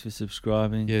 yeah, thanks for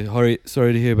subscribing. Yeah,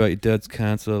 sorry to hear about your dad's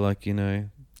cancer. Like,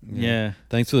 Yeah.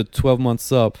 Thanks for the 12-month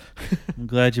sub. I'm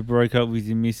glad you broke up with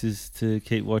your missus to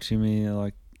keep watching me.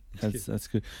 Like, that's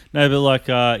good. No, but like,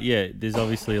 there's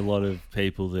obviously a lot of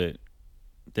people that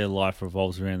their life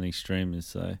revolves around these streamers.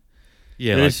 So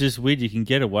Yeah, but it's just weird. You can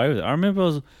get away with it. I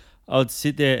remember I would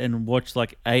sit there and watch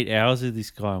like 8 hours of this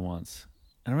guy once.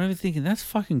 And I remember thinking, that's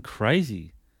fucking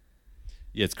crazy.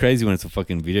 yeah, it's crazy when it's a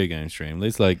fucking video game stream. At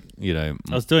least like, I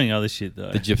was doing other shit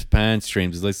though. the Japan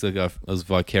streams, at least like I was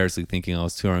vicariously thinking I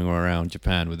was touring around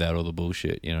Japan without all the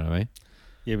bullshit, you know what I mean?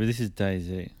 Yeah, but this is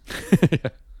DayZ.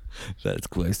 That's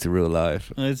close to real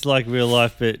life. It's like real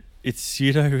life, but it's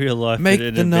pseudo real life. Make but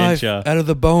an the knife adventure. out of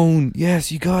the bone.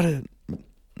 Yes, you got it. No,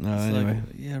 It's anyway. like,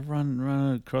 yeah,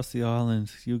 run across the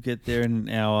island. You'll get there in an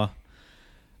hour.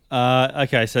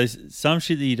 Okay, so some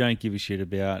shit that you don't give a shit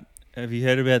about. Have you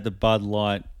heard about the Bud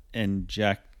Light and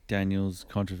Jack Daniels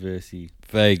controversy?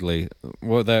 Vaguely.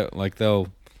 What Bud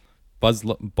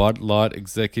Light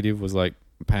executive was like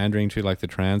pandering to like the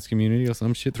trans community or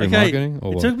some shit through marketing?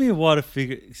 Or it what? took me a while to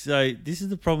figure. So this is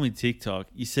the problem with TikTok.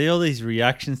 You see all these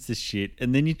reactions to shit,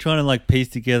 and then you're trying to like piece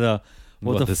together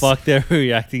what the fuck they're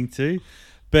reacting to.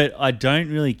 But I don't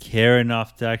really care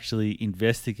enough to actually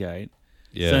investigate.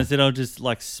 Yeah. So instead, I'll just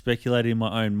like speculate in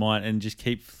my own mind and just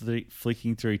keep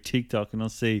flicking through TikTok, and I'll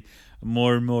see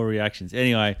more and more reactions.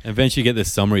 Anyway, Eventually, you get the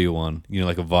summary one.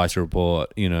 Like a Vice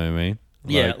report. You know what I mean?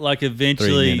 like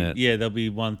eventually, 3 minute. there'll be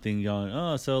one thing going.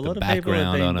 Oh, so a lot of people have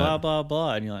background been on blah it. blah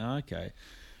blah, and you're like, oh, okay.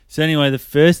 So anyway, the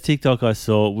first TikTok I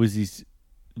saw was this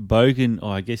Bogan. Oh,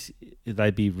 I guess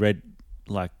they'd be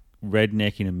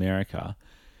redneck in America.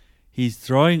 He's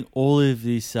throwing all of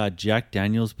this Jack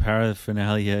Daniels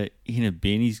paraphernalia in a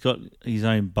bin. He's got his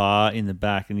own bar in the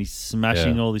back, and he's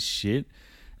smashing all this shit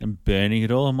and burning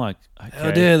it all. I'm like, okay.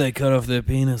 How dare they cut off their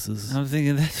penises? I'm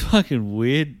thinking that's fucking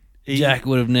weird. Jack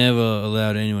would have never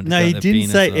allowed anyone to No, cut he their didn't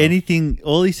penis say off. anything.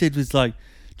 All he said was like,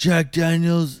 Jack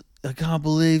Daniels, I can't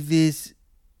believe this.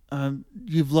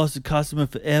 You've lost a customer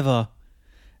forever.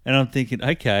 And I'm thinking,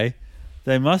 okay,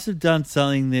 they must have done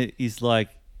something that is like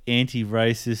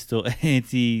anti-racist or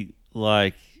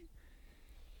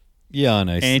Yeah, I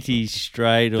know.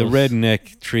 anti-straight or The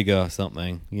redneck trigger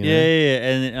something. You know?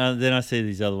 Yeah. And then I see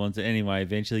these other ones. Anyway,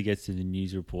 eventually gets to the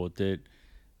news report that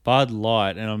Bud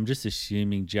Light, and I'm just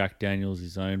assuming Jack Daniels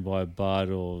is owned by Bud,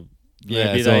 or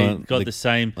maybe it's they all got the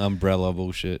same umbrella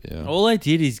bullshit. Yeah. All they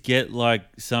did is get like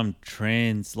some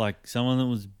trans, like someone that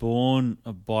was born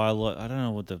a biolog. I don't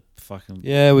know what the fucking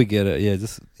Yeah, we get it.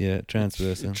 Yeah, trans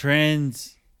person.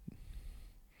 trans,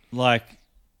 like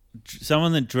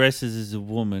someone that dresses as a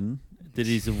woman that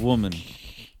is a woman.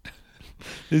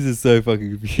 This is so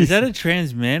fucking confusing. Is that a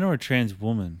trans man or a trans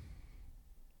woman?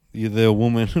 They're a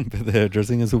woman, but they're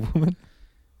dressing as a woman.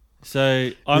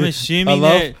 So I'm Yeah, assuming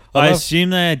I I love- assume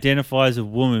they identify as a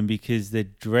woman because they're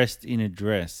dressed in a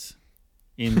dress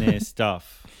in their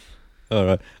stuff. All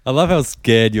right. I love how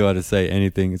scared you are to say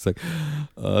anything. It's like,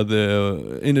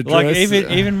 they're in a dress. Like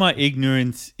even my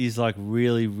ignorance is like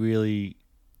really, really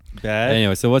bad.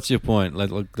 Anyway, so what's your point?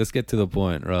 Let's get to the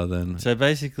point rather than. So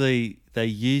basically, they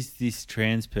used this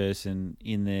trans person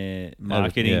in their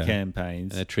marketing yeah.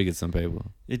 campaigns. It triggered some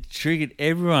people. It triggered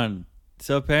everyone.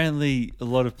 So apparently, a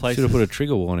lot of places. Should have put a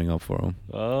trigger warning up for them.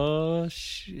 Oh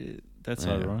shit! That's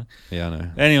ironic. Yeah, I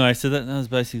know. Anyway, so that was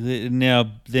basically it.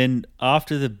 Now, then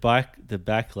after the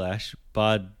backlash,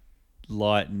 Bud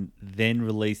Light then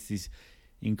released this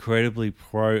incredibly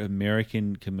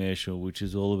pro-American commercial, which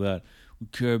is all about We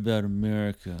care about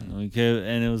America. We care,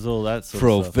 and it was all that sort For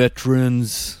of all stuff.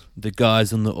 veterans, the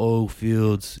guys on the oil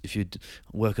fields, if you're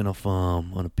working a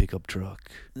farm on a pickup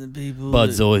truck, The people,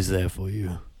 Bud's always there for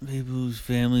you. people whose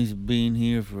families have been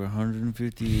here for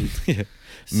 150 years. Yeah.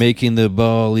 Making the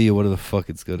barley or whatever the fuck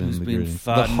it's got in Who's the been ingredients.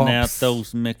 The fighting out hops.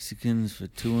 those Mexicans for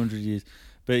 200 years.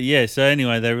 But yeah, so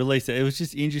anyway, they released it. It was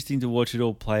just interesting to watch it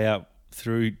all play out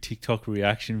through TikTok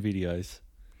reaction videos.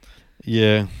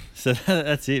 Yeah. So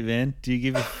that's it, man. Do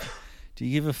you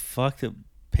give a fuck that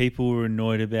people were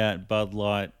annoyed about Bud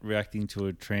Light reacting to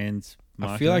a trans marketer?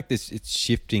 I feel like it's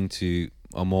shifting to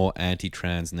a more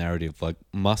anti-trans narrative. Like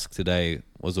Musk today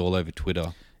was all over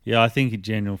Twitter. Yeah, I think in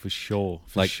general for sure.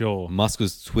 For sure. Musk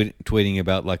was tweeting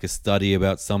about like a study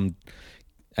about some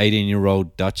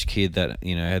 18-year-old Dutch kid that,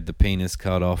 you know, had the penis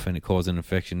cut off and it caused an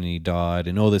infection and he died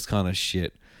and all this kind of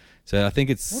shit. So I think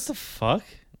it's... What the fuck?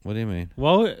 What do you mean?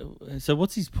 Well, so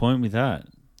what's his point with that?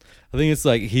 I think it's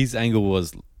like his angle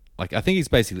was... Like, I think he's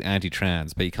basically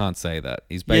anti-trans, but you can't say that.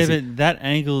 He's basically... Yeah, but that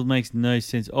angle makes no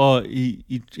sense. Oh,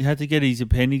 he had to get his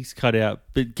appendix cut out,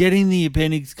 but getting the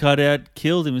appendix cut out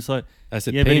killed him. It's like... I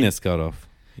said yeah, penis cut off.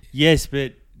 Yes,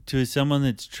 but to someone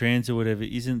that's trans or whatever,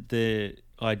 isn't the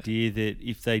idea that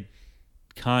if they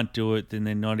can't do it, then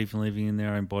they're not even living in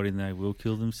their own body and they will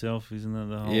kill themselves? Isn't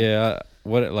that the whole... Yeah,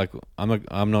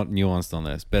 I'm not nuanced on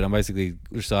this, but I'm basically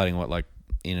reciting what, like,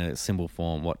 in a simple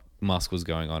form, what Musk was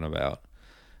going on about.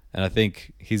 And I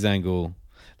think his angle,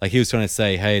 like he was trying to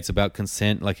say, hey, it's about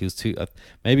consent. Like he was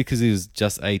maybe because he was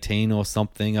just 18 or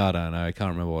something. I don't know. I can't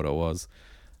remember what it was.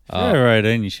 If you're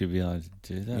 18, you should be able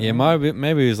to do that. Yeah, right?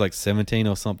 maybe he was like 17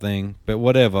 or something, but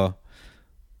whatever.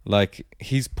 Like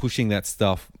he's pushing that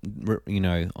stuff, you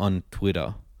know, on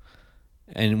Twitter.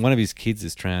 And one of his kids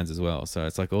is trans as well. So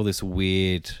it's like all this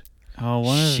weird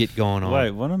shit going on.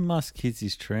 Wait, one of Musk's kids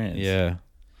is trans? Yeah.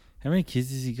 How many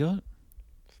kids has he got?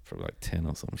 Probably like 10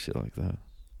 or some shit like that.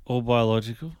 All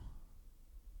biological?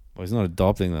 Well, he's not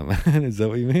adopting them, man. Is that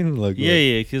what you mean? Like,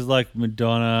 Yeah, because like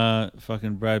Madonna,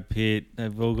 fucking Brad Pitt,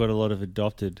 they've all got a lot of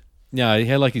adopted. Yeah, he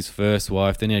had like his first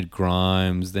wife, then he had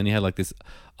Grimes, then he had like this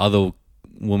other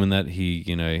woman that he,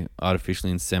 you know,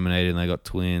 artificially inseminated and they got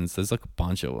twins. There's like a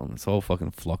bunch of them. It's a whole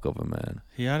fucking flock of them, man.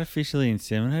 He artificially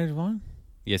inseminated one?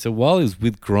 Yeah, so while he was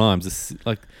with Grimes,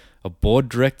 like a board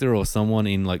director or someone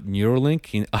in like Neuralink,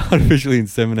 he artificially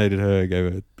inseminated her,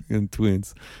 gave her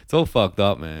twins. It's all fucked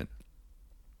up, man.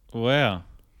 Wow.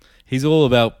 He's all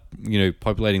about, you know,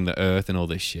 populating the earth and all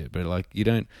this shit, but like you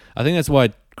don't... I think that's why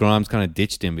Grimes kind of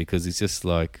ditched him, because he's just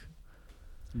like...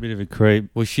 A bit of a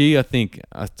creep. Well, I think,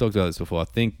 I talked about this before, I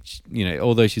think, you know,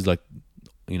 although she's like,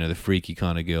 you know, the freaky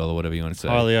kind of girl or whatever you want to say.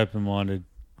 Highly open-minded.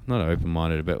 Not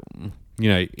open-minded, but, you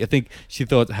know, I think she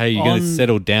thought, hey, you're going to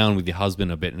settle down with your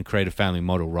husband a bit and create a family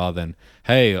model, rather than,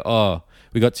 hey,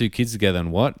 we got 2 kids together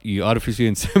and what? You artificially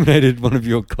inseminated one of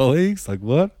your colleagues? Like,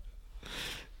 what?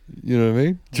 You know what I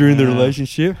mean? During the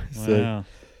relationship. Wow.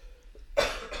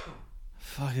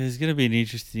 Fuck, there's going to be an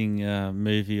interesting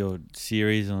movie or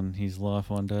series on his life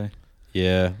one day.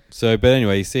 Yeah. So, but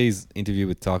anyway, you see his interview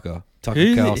with Tucker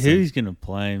Carlson. Who's going to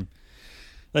play him?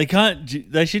 They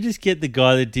can't. They should just get the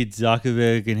guy that did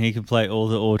Zuckerberg, and he can play all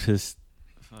the autists.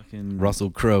 Fucking Russell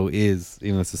Crowe is,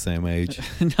 even though it's the same age.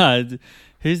 No,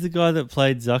 who's the guy that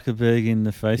played Zuckerberg in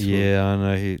the Facebook? Yeah, I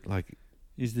know. He like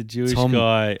is the Jewish Tom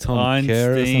guy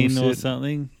Einstein or or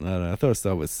something? I don't know. I thought it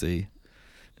started with C.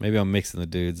 Maybe I'm mixing the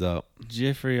dudes up.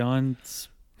 Jeffrey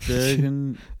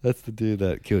Einstein. That's the dude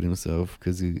that killed himself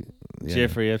because he. Yeah.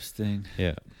 Jeffrey Epstein.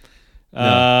 Yeah.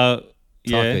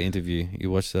 Tucker interview.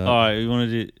 You watched that? Oh, you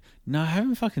wanted to? No, I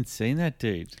haven't fucking seen that,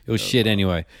 dude. It was shit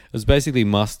anyway. It was basically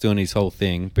Musk doing his whole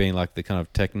thing, being like the kind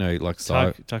of techno, like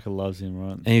Tucker loves him,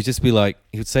 right? And he'd just be like,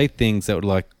 he would say things that would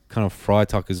like kind of fry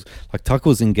Tucker's, like Tucker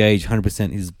was engaged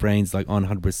 100%, his brain's like on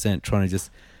 100%, trying to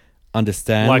just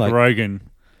understand. Like Rogan.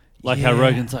 Like how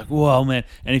Rogan's like, whoa, man.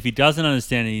 And if he doesn't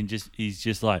understand it, he's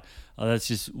just like, oh, that's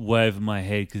just way over my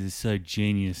head because it's so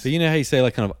genius. But you know how you say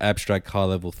like kind of abstract,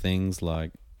 high-level things?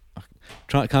 Like,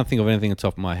 I can't think of anything on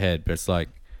top of my head, but it's like,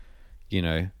 you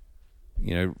know,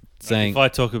 saying... If I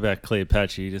talk about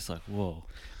Cleopatra, you're just like, whoa.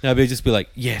 No, but he'd just be like,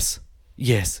 yes,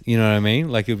 you know what I mean?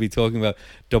 Like he'll be talking about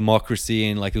democracy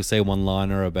and like he'll say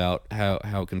one-liner about how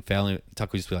it can fail, and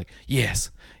Tucker would just be like, yes.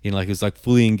 You know, like it was like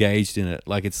fully engaged in it.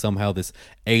 Like it's somehow this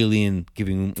alien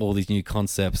giving him all these new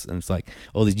concepts, and it's like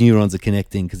all these neurons are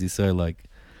connecting because he's so like,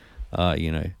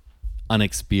 you know,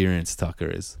 unexperienced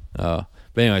Tucker is. But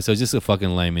anyway, so it's just a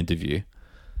fucking lame interview.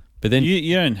 But then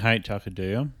you don't hate Tucker, do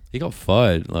you? He got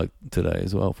fired like today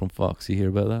as well from Fox. You hear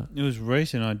about that? It was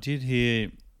recent. I did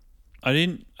hear. I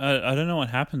didn't. I don't know what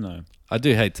happened though. I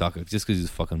do hate Tucker just because he's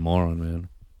a fucking moron, man.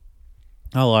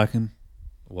 I like him.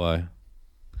 Why?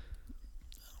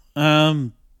 I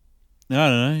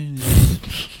don't know.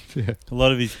 Yeah. A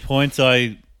lot of his points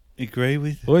I agree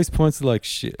with. Always points to like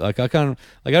shit. Like I don't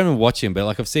even watch him, but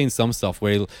like I've seen some stuff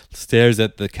where he stares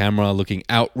at the camera, looking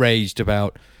outraged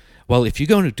about. Well, if you're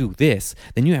going to do this,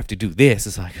 then you have to do this.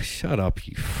 It's like, shut up,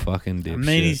 you fucking dipshit. I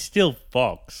mean, he's still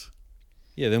Fox.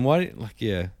 Yeah, then why? Like,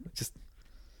 yeah, just.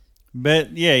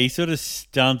 But yeah, he sort of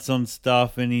stunts on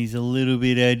stuff, and he's a little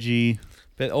bit edgy.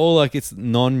 But all like it's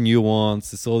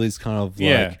non-nuanced. It's all these kind of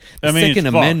like the I mean, Second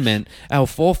it's Fox. Amendment. Our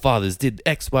forefathers did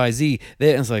X, Y, Z.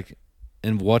 There, it's like,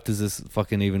 and what does this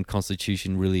fucking even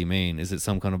Constitution really mean? Is it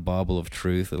some kind of Bible of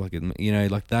truth? Like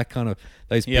like that kind of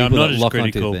those Yeah, I'm people not that as lock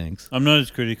critical. onto things. I'm not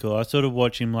as critical. I sort of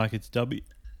watch him like it's WWE.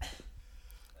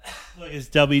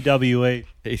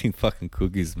 Eating fucking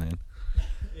cookies, man.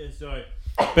 Yeah, sorry.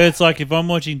 But it's like if I'm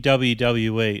watching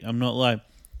WWE, I'm not like,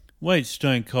 wait,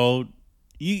 Stone Cold.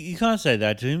 You can't say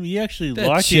that to him. You actually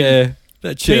like him.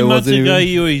 That chair 2 months wasn't ago, even,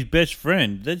 you were his best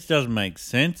friend. That doesn't make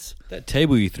sense. that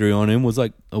table you threw on him was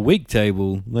like a weak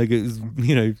table. Like it was,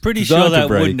 Pretty designed sure to that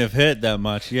break. wouldn't have hurt that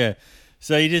much, yeah.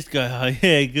 So you just go, oh,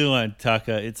 yeah, good one,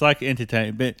 Tucker. It's like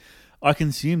entertainment. But I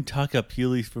consume Tucker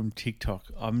purely from TikTok.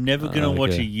 I'm never going to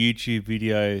watch a YouTube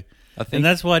video. I think And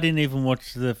that's why I didn't even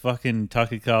watch the fucking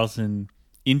Tucker Carlson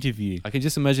interview. I can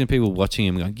just imagine people watching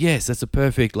him going, "Yes, that's a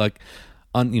perfect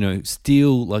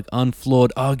steel, like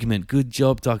unflawed argument. Good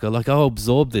job, Tucker. Like I'll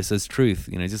absorb this as truth."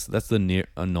 Just that's the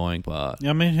annoying part.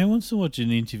 I mean, who wants to watch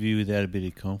an interview without a bit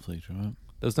of conflict, right?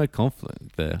 There's no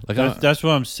conflict there. Like That's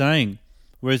what I'm saying.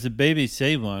 Whereas the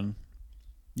BBC one,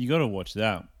 you got to watch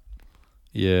that.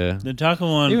 yeah, The Tucker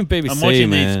one, Even BBC, I'm watching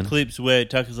man. these clips where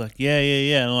Tucker's like, yeah.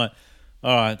 And I'm like,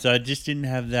 all right. So I just didn't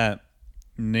have that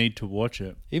need to watch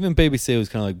it. even BBC was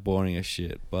kind of like boring as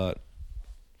shit. But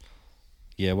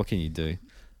yeah, what can you do?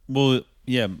 Well,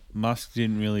 yeah, Musk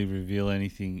didn't really reveal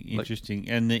anything interesting.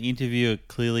 And the interviewer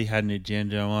clearly had an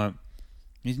agenda. I'm like,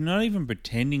 he's not even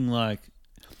pretending like...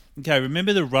 Okay,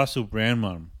 remember the Russell Brand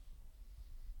one?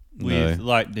 With,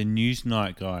 like, the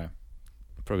Newsnight guy.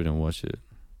 Probably don't watch it.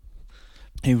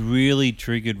 He really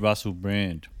triggered Russell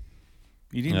Brand.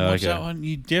 You didn't watch okay. that one?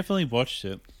 You definitely watched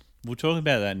it. We'll talk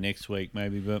about that next week,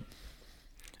 maybe, but...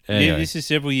 Anyway. Yeah, this is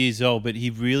several years old, but he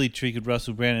really triggered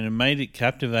Russell Brand, and it made it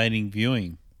captivating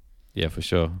viewing. Yeah, for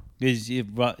sure. Because it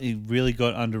really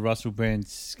got under Russell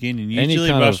Brand's skin, and Any usually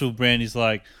kind of- Russell Brand is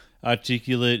like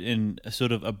articulate and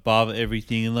sort of above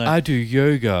everything. And like, I do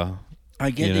yoga. I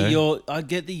get you know? I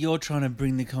get that you're trying to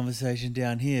bring the conversation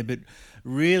down here, but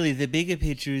really the bigger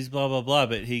picture is blah blah blah.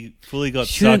 But he fully got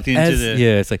sucked into the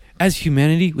Yeah, it's like as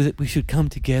humanity, we should come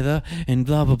together and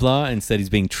blah blah blah. Instead, he's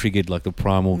being triggered like the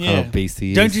primal kind of beast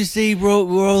he is. Don't you see, bro?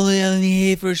 We're only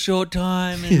here for a short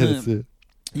time, and Yeah, that's it.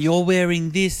 you're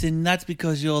wearing this, and that's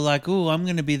because you're like, oh, I'm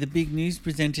going to be the big news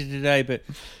presenter today. But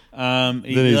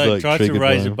he he's, like, tried to triggered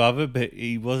by raise him. above it, but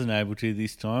he wasn't able to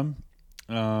this time.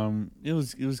 It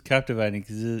was captivating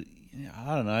because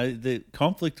I don't know, the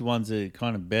conflict ones are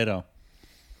kind of better.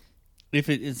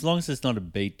 As long as it's not a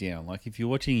beatdown. Like if you're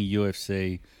watching a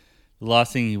UFC, the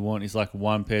last thing you want is like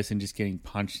one person just getting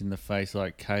punched in the face,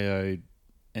 like KO'd,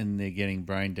 and they're getting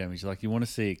brain damage. Like you want to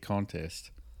see a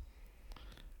contest.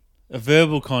 A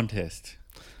verbal contest.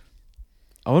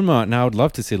 I wouldn't mind. Now, I'd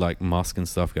love to see like Musk and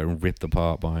stuff get ripped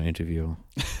apart by an interviewer.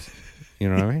 You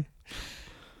know what I mean?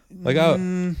 Like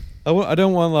I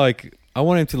don't want like I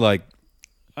want him to like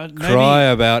cry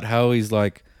about how he's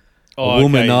like a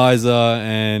womanizer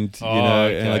and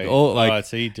and like all like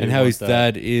so and how his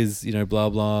dad is blah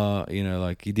blah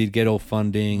like he did get all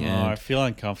funding and I feel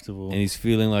uncomfortable and he's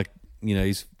feeling like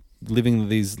he's living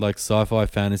these like sci-fi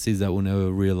fantasies that we'll never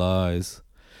realize.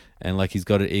 And like he's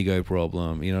got an ego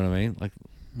problem, you know what I mean? Like,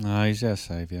 no, he's our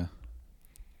savior.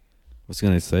 what's he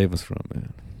gonna save us from,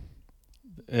 man?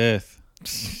 Earth.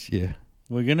 Yeah,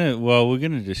 We're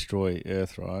gonna destroy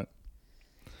Earth, right?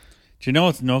 Do you know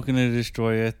what's not gonna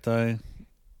destroy Earth though?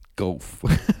 golf.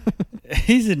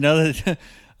 Here's another.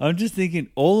 I'm just thinking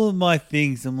all of my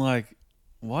things. I'm like,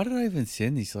 why did I even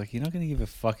send this? Like, you're not gonna give a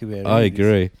fuck about it. I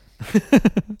agree.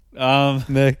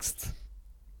 Next.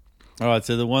 All right,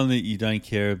 so the one that you don't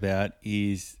care about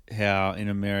is how in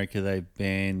America they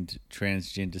banned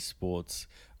transgender sports.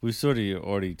 We've sort of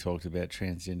already talked about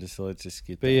transgender, so let's just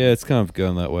skip But that. yeah, it's kind of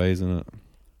going that way, isn't it?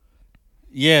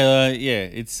 Yeah.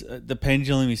 It's the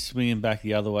pendulum is swinging back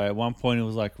the other way. At one point, it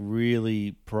was like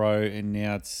really pro, and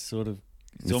now it's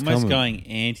It's almost coming. going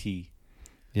anti.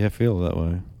 Yeah, I feel that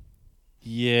way.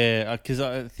 Yeah, because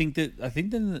I think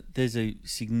that there's a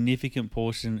significant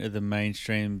portion of the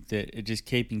mainstream that are just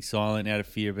keeping silent out of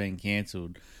fear of being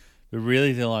cancelled. But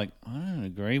really, they're like, I don't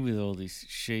agree with all this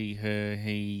she, her,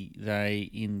 he, they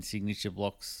in signature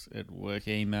blocks at work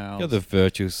emails. You got the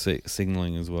virtue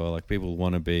signaling as well. Like people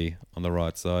want to be on the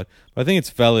right side. But I think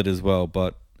it's valid as well.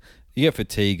 But you get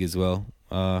fatigue as well.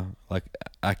 Like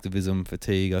activism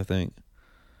fatigue, I think.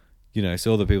 You know,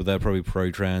 so all the people that are probably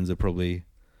pro-trans are probably,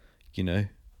 you know,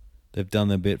 they've done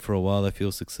their bit for a while. They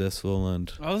feel successful,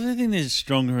 and I also think there's a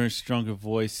stronger and stronger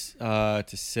voice to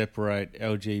separate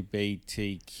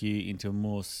LGBTQ into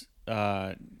more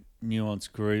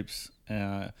nuanced groups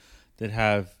that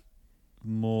have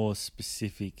more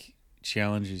specific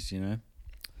challenges. You know,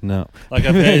 no. Like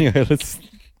I've heard. Anyway, let's.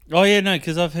 Oh yeah, no,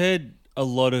 because I've heard a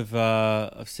lot of.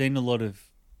 I've seen a lot of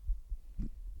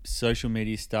social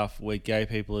media stuff where gay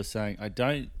people are saying, "I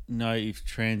don't know if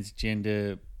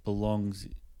transgender belongs."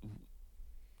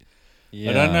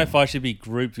 Yeah. I don't know if I should be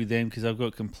grouped with them because I've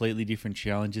got completely different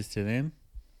challenges to them.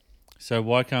 So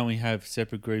why can't we have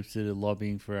separate groups that are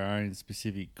lobbying for our own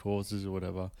specific causes or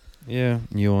whatever? Yeah,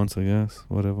 nuance, I guess.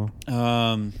 Whatever.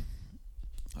 Like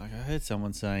I heard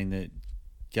someone saying that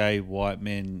gay white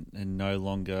men are no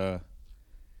longer.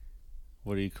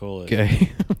 What do you call it?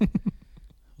 Gay.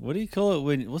 What do you call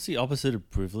it? What's the opposite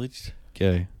of privileged?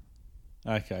 Gay.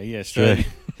 Okay, yeah, straight.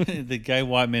 The gay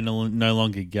white men are no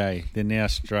longer gay; they're now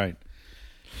straight.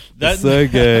 That's so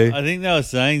gay. I think they were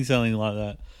saying something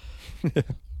like that.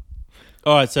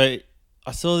 All right, so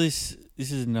I saw this.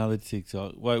 This is another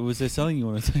TikTok. Wait, was there something you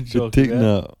wanted to talk about?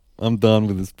 No, I'm done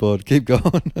with this pod. Keep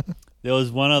going. There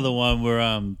was one other one where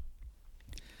I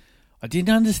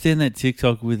didn't understand that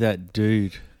TikTok with that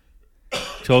dude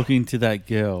talking to that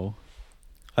girl.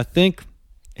 I think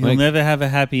he'll never have a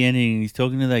happy ending. He's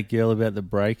talking to that girl about the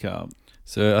breakup.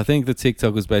 So I think the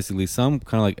TikTok was basically some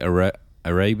kind of like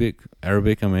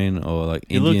Arabic, I mean, or like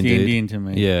It Indian looked dude. Indian to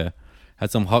me. Yeah,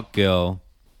 had some hot girl,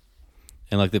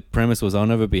 and like the premise was I'll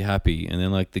never be happy, and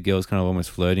then like the girl's kind of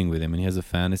almost flirting with him, and he has a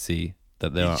fantasy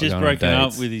that they're He's just going broken on up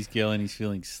dates. with his girl, and he's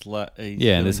feeling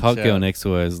Yeah, and this hot girl next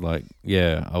to her is like,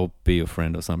 yeah, I'll be your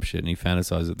friend or some shit, and he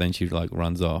fantasizes it. Then she like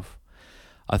runs off.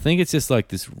 I think it's just like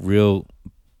this real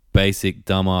basic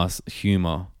dumbass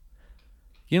humor.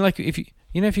 You know, like if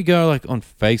you go like on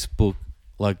Facebook,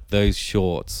 like those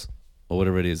shorts or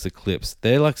whatever it is, the clips,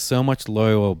 they're like so much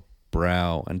lower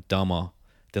brow and dumber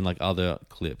than like other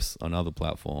clips on other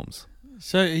platforms.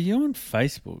 So are you on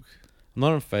Facebook? I'm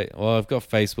not on well, I've got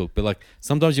Facebook, but like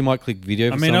sometimes you might click video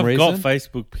for I mean, some I've reason. got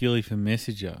Facebook purely for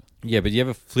Messenger. Yeah, but you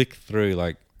ever flick through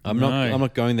like I'm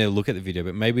not going there to look at the video,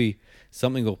 but maybe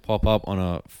something will pop up on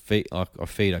a feed, like a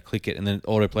feed. I click it and then it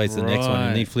auto plays the next one,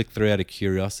 and then you flick through out of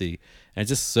curiosity, and it's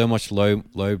just so much low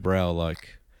brow,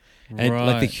 like, and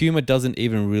like the humor doesn't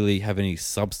even really have any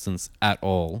substance at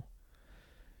all.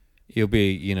 It'll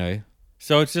be, you know,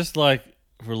 So it's just like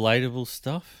relatable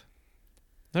stuff.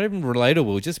 not even relatable.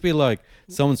 It'll just be like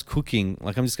someone's cooking.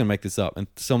 Like I'm just gonna make this up, and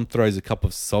someone throws a cup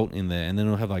of salt in there, and then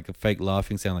it'll have like a fake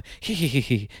laughing sound, like hee hee hee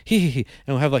hee hee hee,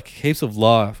 and it'll have like heaps of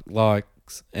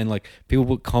likes, and like people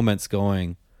put comments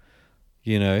going,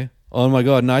 you know, oh my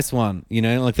god, nice one, you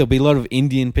know, like there'll be a lot of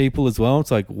Indian people as well.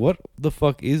 It's like, what the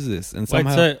fuck is this? And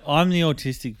somehow, Wait, so I'm the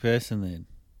autistic person then?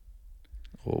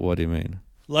 what do you mean?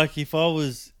 Like if I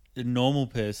was a normal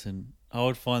person, I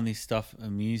would find this stuff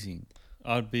amusing.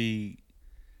 I'd be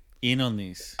in on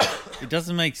this. It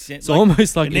doesn't make sense. It's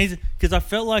almost like because I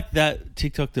felt like that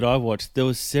TikTok that I watched, there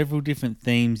was several different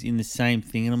themes in the same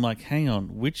thing, and I'm like, hang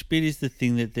on, which bit is the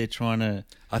thing that they're trying to?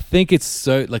 I think it's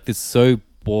so like it's so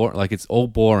boring, like it's all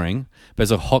boring, but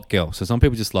it's a hot girl. So some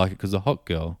people just like it because it's a hot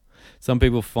girl. Some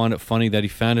people find it funny that he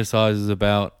fantasizes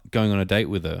about going on a date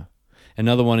with her.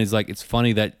 Another one is like it's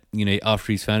funny that, you know,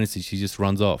 after his fantasy she just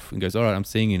runs off and goes, all right, I'm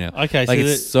seeing you now. Okay, like so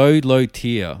it's so low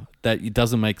tier that it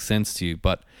doesn't make sense to you.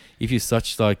 But if you're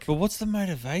such like, but what's the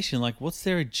motivation? Like, what's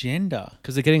their agenda?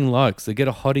 because they're getting likes, they get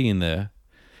a hottie in there.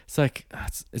 It's like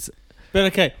it's. But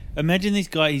okay, imagine this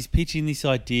guy. He's pitching this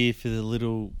idea for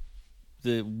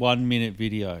the 1 minute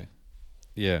video.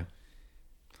 Yeah.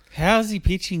 How's he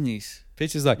pitching this?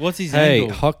 Pitch is like, what's his hey,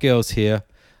 angle? hot girl's here.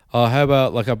 How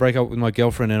about like I break up with my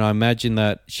girlfriend and I imagine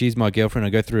that she's my girlfriend. I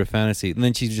go through a fantasy and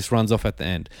then she just runs off at the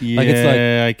end. Yeah, like it's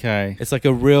like, okay. It's like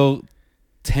a real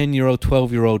 10-year-old,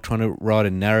 12-year-old trying to write a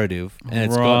narrative, and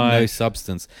it's got no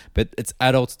substance. But it's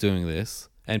adults doing this,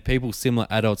 and people, similar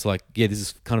adults, are like, yeah, this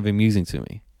is kind of amusing to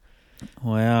me.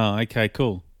 Wow. Okay.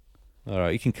 Cool. All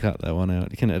right, you can cut that one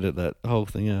out. You can edit that whole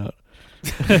thing out.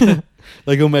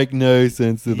 Like it'll make no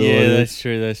sense to the Yeah, audience. that's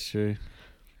true. That's true.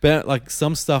 But like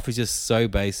some stuff is just so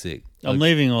basic. I'm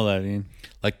leaving all that in.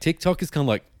 Like TikTok is kind of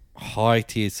like high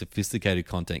tier, sophisticated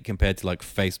content compared to like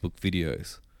Facebook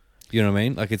videos. You know what I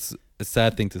mean? Like it's a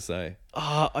sad thing to say.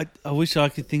 I wish I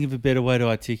could think of a better way to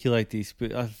articulate this,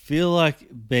 but I feel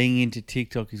like being into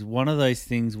TikTok is one of those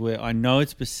things where I know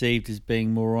it's perceived as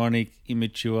being moronic,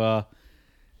 immature,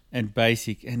 and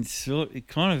basic, and so it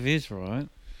kind of is, right?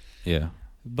 Yeah.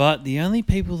 But the only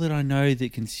people that I know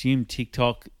that consume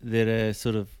TikTok that are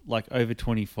sort of like over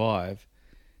 25,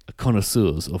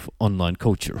 Connoisseurs of online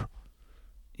culture.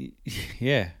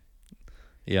 yeah.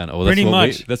 Yeah, no, well, Pretty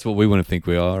much. That's what we want to think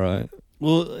we are, right?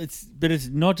 Well, it's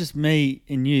not just me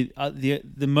and you.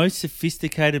 The most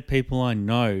sophisticated people I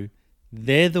know,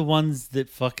 they're the ones that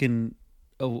fucking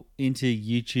are into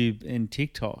YouTube and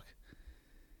TikTok.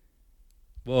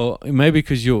 Well, maybe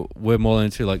because we're more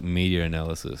into like media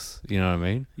analysis. You know what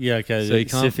I mean? Yeah, okay. So you They're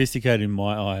can't- sophisticated in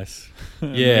my eyes. Yeah,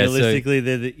 so- realistically,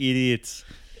 they're the idiots.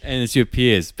 And it's your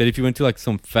peers. But if you went to like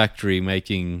some factory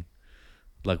making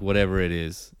like whatever it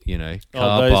is, you know,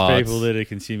 car Those parts, people that are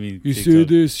consuming you TikTok. see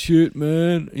this shit,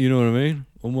 man? You know what I mean?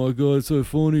 Oh my god, it's so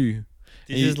funny.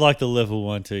 This is like the level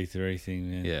 1, 2, 3 thing,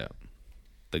 man. Yeah,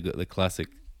 the classic.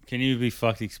 Can you be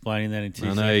fucked explaining that in 2 I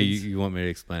seconds? know you want me to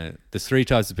explain it. There's 3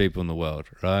 types of people in the world,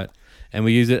 right? And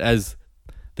we use it as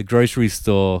the grocery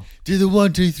store. Do the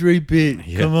 1, 2, 3 bit.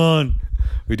 Yeah. Come on.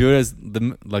 We do it as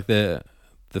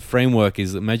the framework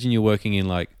is, imagine you're working in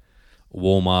like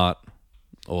Walmart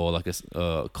or like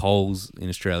a Coles in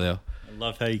Australia. I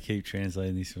love how you keep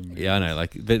translating this for me. Yeah, I know.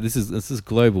 Like this is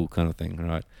global kind of thing,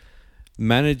 right?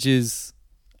 Managers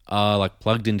are like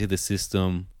plugged into the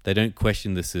system. They don't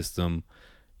question the system.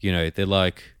 You know, they're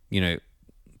like, you know,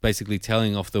 basically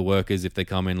telling off the workers if they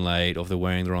come in late or if they're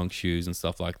wearing the wrong shoes and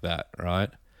stuff like that,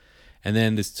 right? And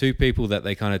then there's 2 people that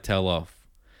they kind of tell off.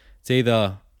 It's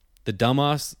either the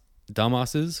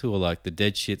dumbasses who are like the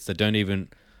dead shits that don't even,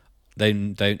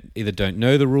 they either don't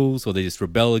know the rules or they just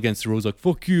rebel against the rules, like,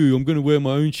 fuck you, I'm going to wear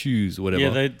my own shoes or whatever.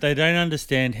 Yeah, they don't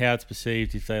understand how it's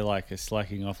perceived if they like are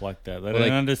slacking off like that. They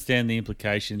don't understand the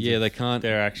implications. Yeah, of they can't.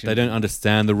 their actions. They don't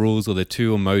understand the rules, or they're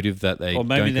too emotive that they or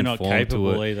maybe don't they're not conform to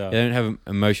capable it. either. They don't have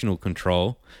emotional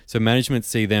control. So management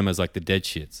see them as like the dead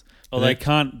shits. Or And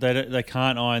they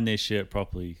can't iron their shirt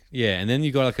properly. Yeah, and then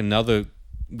you got like another,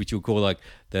 which you'll call like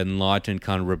the enlightened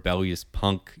kind of rebellious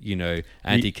punk, you know,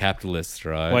 anti-capitalist,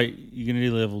 right? Wait, you're gonna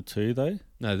do level 2 though?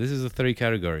 No, this is the 3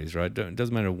 categories, right? It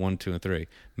doesn't matter 1, 2, and 3.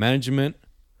 Management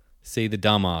see the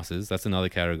dumbasses. That's another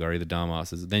category, the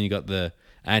dumbasses. Then you got the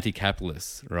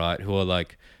anti-capitalists, right? Who are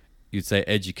like, you'd say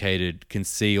educated, can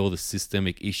see all the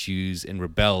systemic issues and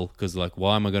rebel because like,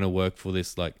 why am I going to work for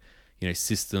this like, you know,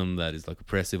 system that is like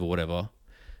oppressive or whatever?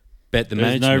 But There's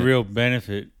management, no real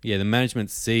benefit. yeah, the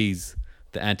management sees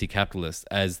the anti-capitalist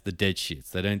as the dead shits.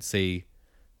 They don't see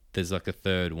there's like a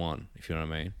third one, if you know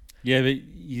what I mean. Yeah, but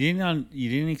you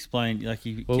didn't explain. Like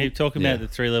you keep talking yeah. about the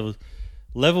 3 levels.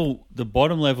 The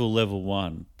bottom level, level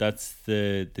 1. That's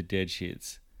the dead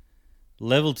shits.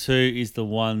 Level 2 is the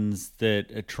ones that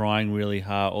are trying really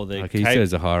hard, or they're Like he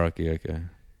says a hierarchy, okay.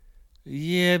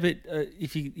 Yeah, but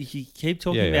if you keep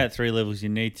talking Yeah, yeah. about 3 levels, you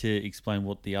need to explain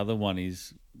what the other one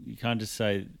is. You can't just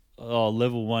say, "Oh,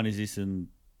 level 1 is this," and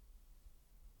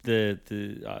the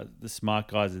smart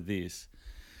guys are this.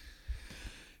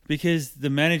 Because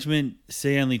the management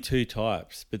see only 2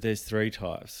 types, but there's 3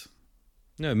 types.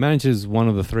 No, manager's one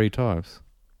of the 3 types.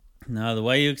 No, the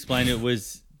way you explained it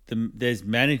was there's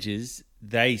managers.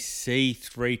 They see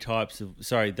 2 types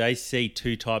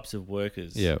of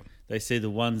workers. Yeah. They see the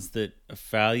ones that are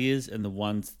failures and the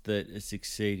ones that are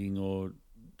succeeding or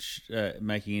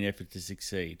making an effort to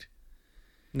succeed.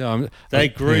 No, They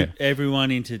group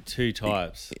everyone into 2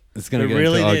 types. It's going to But get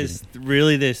really,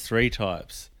 into there's 3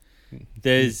 types.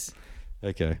 There's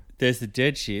okay. there's the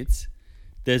dead shits.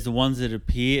 There's the ones that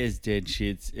appear as dead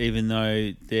shits, even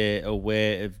though they're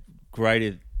aware of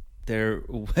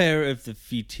the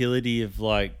futility of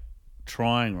like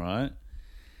trying, right?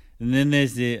 And then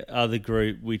there's the other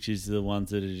group, which is the ones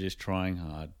that are just trying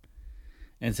hard.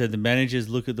 And so the managers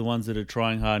look at the ones that are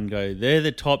trying hard and go, they're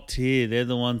the top tier. They're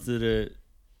the ones that are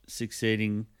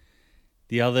succeeding.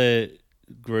 The other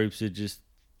groups are just,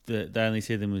 they only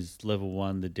see them as level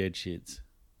 1, the dead shits.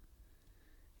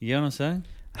 You get what I'm saying?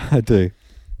 I do.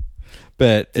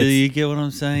 But Do you get what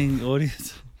I'm saying,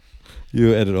 audience?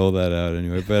 you edit all that out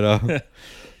anyway. But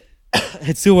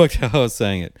it still works how I was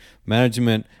saying it.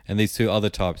 Management and these 2 other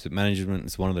types. But management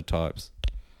is one of the types.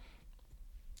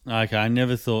 Okay, I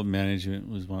never thought management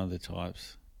was one of the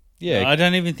types. Yeah. I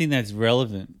don't even think that's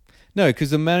relevant. No, because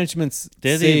the managements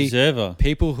They're the see observer.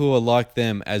 people who are like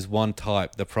them as one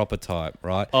type, the proper type,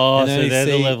 right? Oh, And so only they're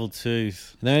the see- level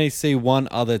 2s. And they only see one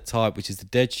other type, which is the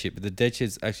dead shit. But the dead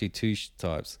shit's actually 2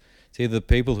 types. It's either the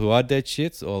people who are dead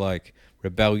shits or like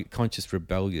conscious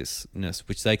rebelliousness,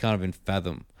 which they can't even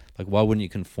fathom. Like, why wouldn't you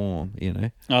conform? You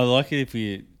know? I like it if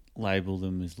we label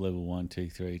them as level 1, 2,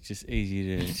 3. It's just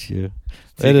easy to Yeah.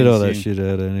 Edit all that shit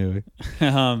out anyway.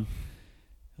 Well,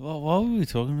 why were we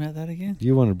talking about that again?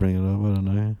 You want to bring it up? I don't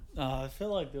know. I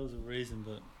felt like there was a reason,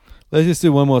 but Let's just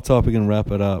do one more topic and wrap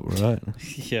it up, right?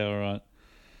 yeah, all right.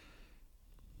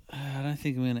 I don't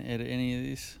think I'm going to edit any of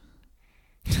this.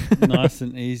 Nice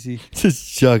and easy.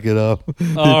 Just chuck it up.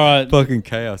 All right. Fucking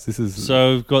chaos. This is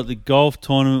So we've got the golf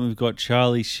tournament. We've got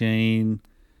Charlie Sheen.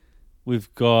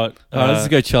 We've got. let's just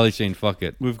go Charlie Sheen. Fuck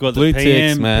it. We've got Blue the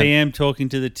ticks, man. PM talking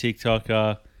to the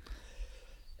TikToker.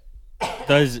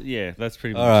 That's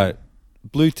pretty much All right. it.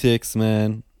 Blue ticks,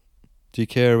 man. Do you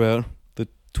care about the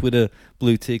Twitter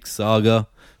blue tick saga?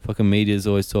 Fucking media's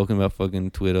always talking about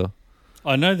fucking Twitter.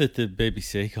 I know that the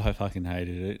BBC guy fucking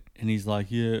hated it, and he's like,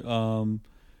 he's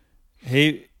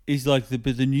like,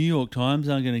 but the New York Times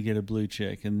aren't going to get a blue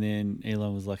check, and then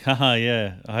Elon was like, haha,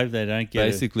 yeah, I hope they don't get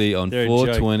Basically, on They're a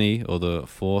 420 or the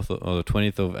 4th or the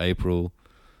 20th of April,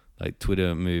 like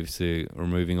Twitter moves to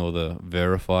removing all the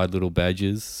verified little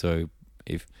badges. So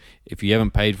if you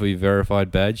haven't paid for your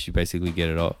verified badge, you basically get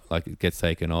it off, like it gets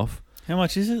taken off. How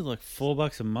much is it? Like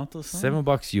 $4 a month or something?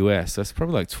 $7 US. That's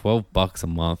probably like $12 a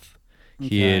month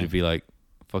here to be like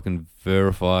fucking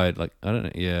verified. Like, I don't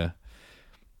know. Yeah.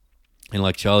 And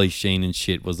like Charlie Sheen and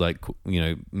shit was like, you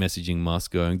know, messaging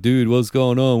Musk going, dude, what's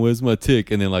going on? Where's my tick?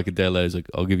 And then like a day later, he's like,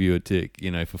 I'll give you a tick, you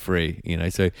know, for free, you know.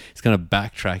 So he's kind of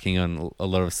backtracking on a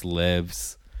lot of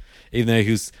celebs, even though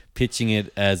he was pitching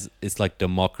it as it's like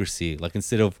democracy. Like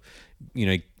instead of,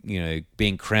 you know,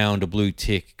 being crowned a blue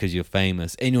tick because you're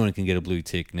famous, anyone can get a blue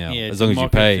tick now, as long as you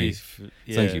pay. As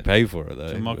long as you pay for it,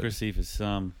 though. Democracy for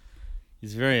some.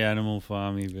 It's very Animal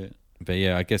Farmy, but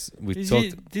yeah, I guess we this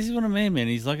talked. This is what I mean, man.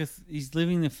 He's like he's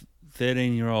living the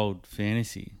 13-year-old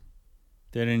fantasy,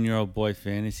 13-year-old boy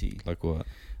fantasy. Like what?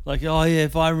 Like, oh yeah,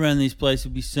 if I ran this place,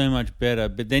 it'd be so much better.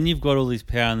 But then you've got all this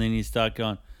power, and then you start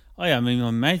going, oh yeah, I mean, my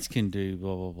mates can do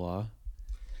blah blah blah.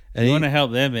 And you want to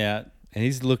help them out. And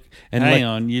he's hang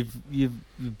on, you're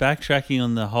backtracking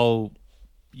on the whole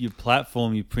your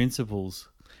platform, your principles.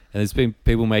 And there's been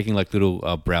people making like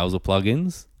little browser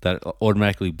plugins that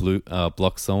automatically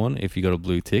block someone if you got a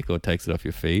blue tick or takes it off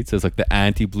your feed. So it's like the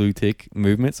anti-blue tick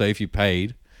movement. So if you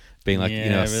paid, being like, you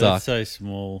know, suck. That's so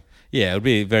small. Yeah, it would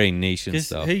be very niche and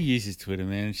stuff. Who uses Twitter,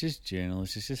 man? It's just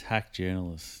journalists. It's just hack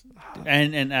journalists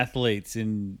and athletes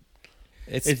and.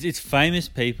 It's famous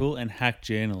people and hack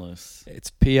journalists. It's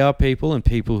PR people and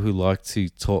people who like to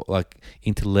talk, like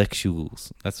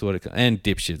intellectuals. That's what and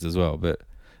dipshits as well. But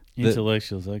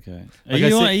intellectuals, okay.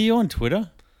 Are you on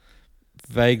Twitter?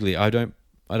 Vaguely, I don't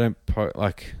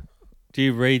like. Do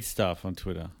you read stuff on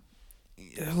Twitter?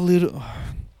 A little.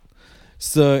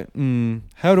 So,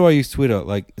 how do I use Twitter?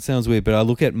 Like, it sounds weird, but I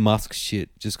look at Musk shit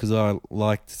just because I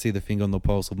like to see the finger on the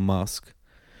pulse of Musk.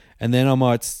 And then I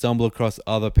might stumble across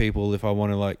other people if I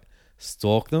want to like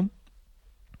stalk them.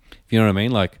 If you know what I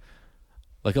mean? Like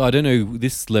I don't know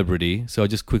this celebrity, so I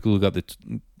just quickly look up the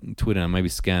Twitter and maybe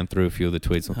scan through a few of the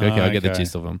tweets. Okay, I get the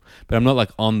gist of them. But I'm not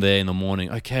like on there in the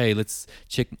morning. Okay, let's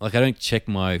check. Like I don't check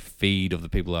my feed of the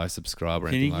people I subscribe or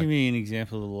anything. Can you give me an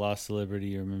example of the last celebrity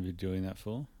you remember doing that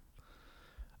for?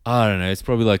 I don't know. It's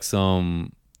probably like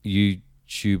some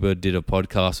YouTuber did a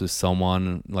podcast with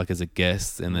someone like as a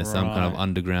guest, and there's some kind of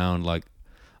underground like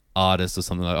artist or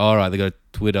something like, all right, they got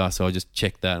Twitter, so I just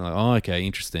check that and like, oh, okay,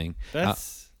 interesting.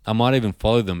 I might even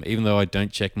follow them even though I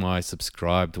don't check my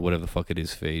subscribe to whatever the fuck it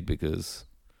is feed, because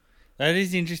that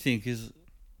is interesting, because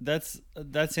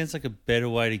that sounds like a better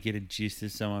way to get a gist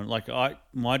of someone. Like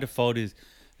my default is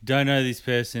don't know this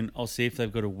person, I'll see if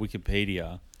they've got a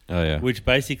Wikipedia. Oh yeah. Which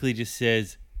basically just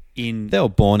says in they were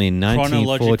born in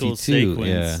 1942. chronological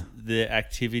sequence, the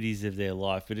activities of their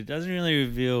life, but it doesn't really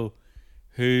reveal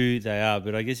who they are.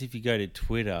 But I guess if you go to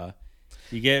Twitter,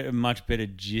 you get a much better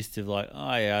gist of like,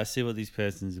 oh yeah, I see what this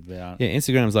person's about. Yeah,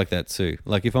 Instagram's like that too.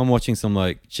 Like if I'm watching some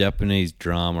like Japanese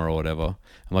drama or whatever,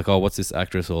 I'm like, oh, what's this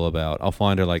actress all about? I'll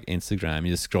find her like Instagram.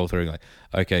 You just scroll through and like,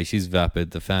 okay, she's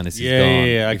vapid. The fantasy's gone.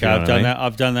 Yeah. Okay, I've done that.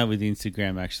 I've done that with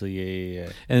Instagram actually.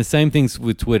 Yeah. And the same things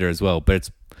with Twitter as well. But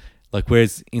it's like,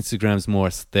 whereas Instagram's more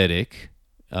aesthetic,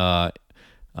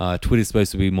 Twitter's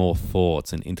supposed to be more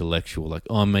thoughts and intellectual. Like,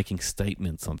 oh, I'm making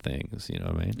statements on things. You know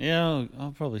what I mean? Yeah,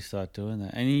 I'll probably start doing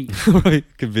that. And you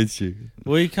convince you.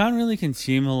 Well, you can't really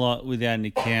consume a lot without an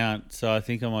account, so I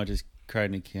think I might just create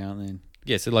an account then.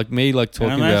 Yeah, so like me, like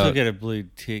talking and I might about. I'll get a blue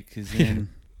tick because then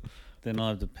I'll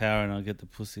have the power and I'll get the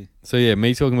pussy. So yeah,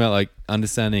 me talking about like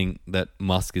understanding that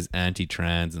Musk is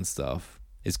anti-trans and stuff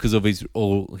is because of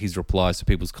all his replies to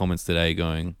people's comments today,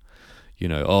 going,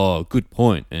 oh, good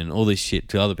point, and all this shit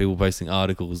to other people posting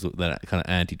articles that are kind of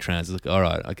anti-trans. It's like, all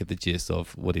right, I get the gist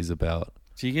of what he's about.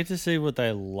 Do you get to see what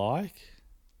they like?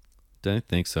 Don't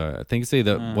think so. I think it's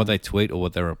either what they tweet or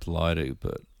what they reply to.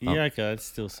 But yeah, okay, it's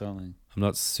still something. I'm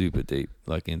not super deep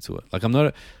into it. Like I'm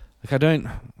not I don't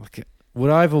would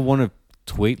I ever want to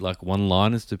tweet like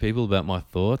one-liners to people about my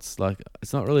thoughts? Like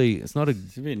it's a bit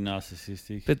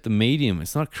narcissistic. But the medium,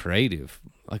 it's not creative.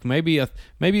 Like maybe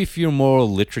if you're more a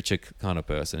literature kind of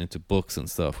person, into books and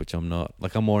stuff, which I'm not.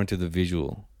 Like I'm more into the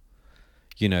visual,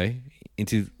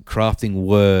 into crafting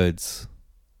words.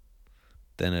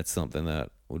 Then it's something that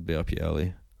would be up your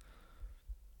alley.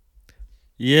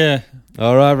 Yeah.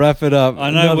 All right, wrap it up.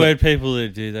 I know weird people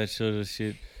that do that sort of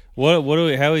shit. How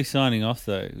are we signing off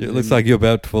though? It looks like you're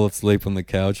about to fall asleep on the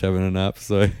couch having a nap.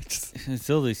 So it's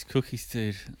all these cookies,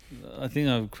 dude. I think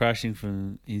I'm crashing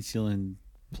from insulin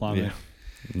plummet. Yeah.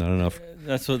 Not enough.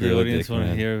 That's what the audience want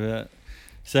to hear about.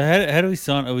 So how do we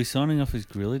sign? Are we signing off as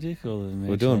Gorilla Dick or the?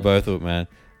 We're doing both of it, man.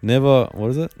 Never.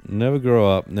 What is it? Never grow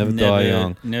up. Never die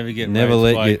young. Never get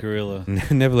raped by a gorilla.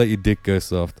 Never let your dick go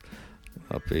soft.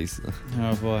 Peace.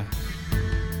 Oh, bye.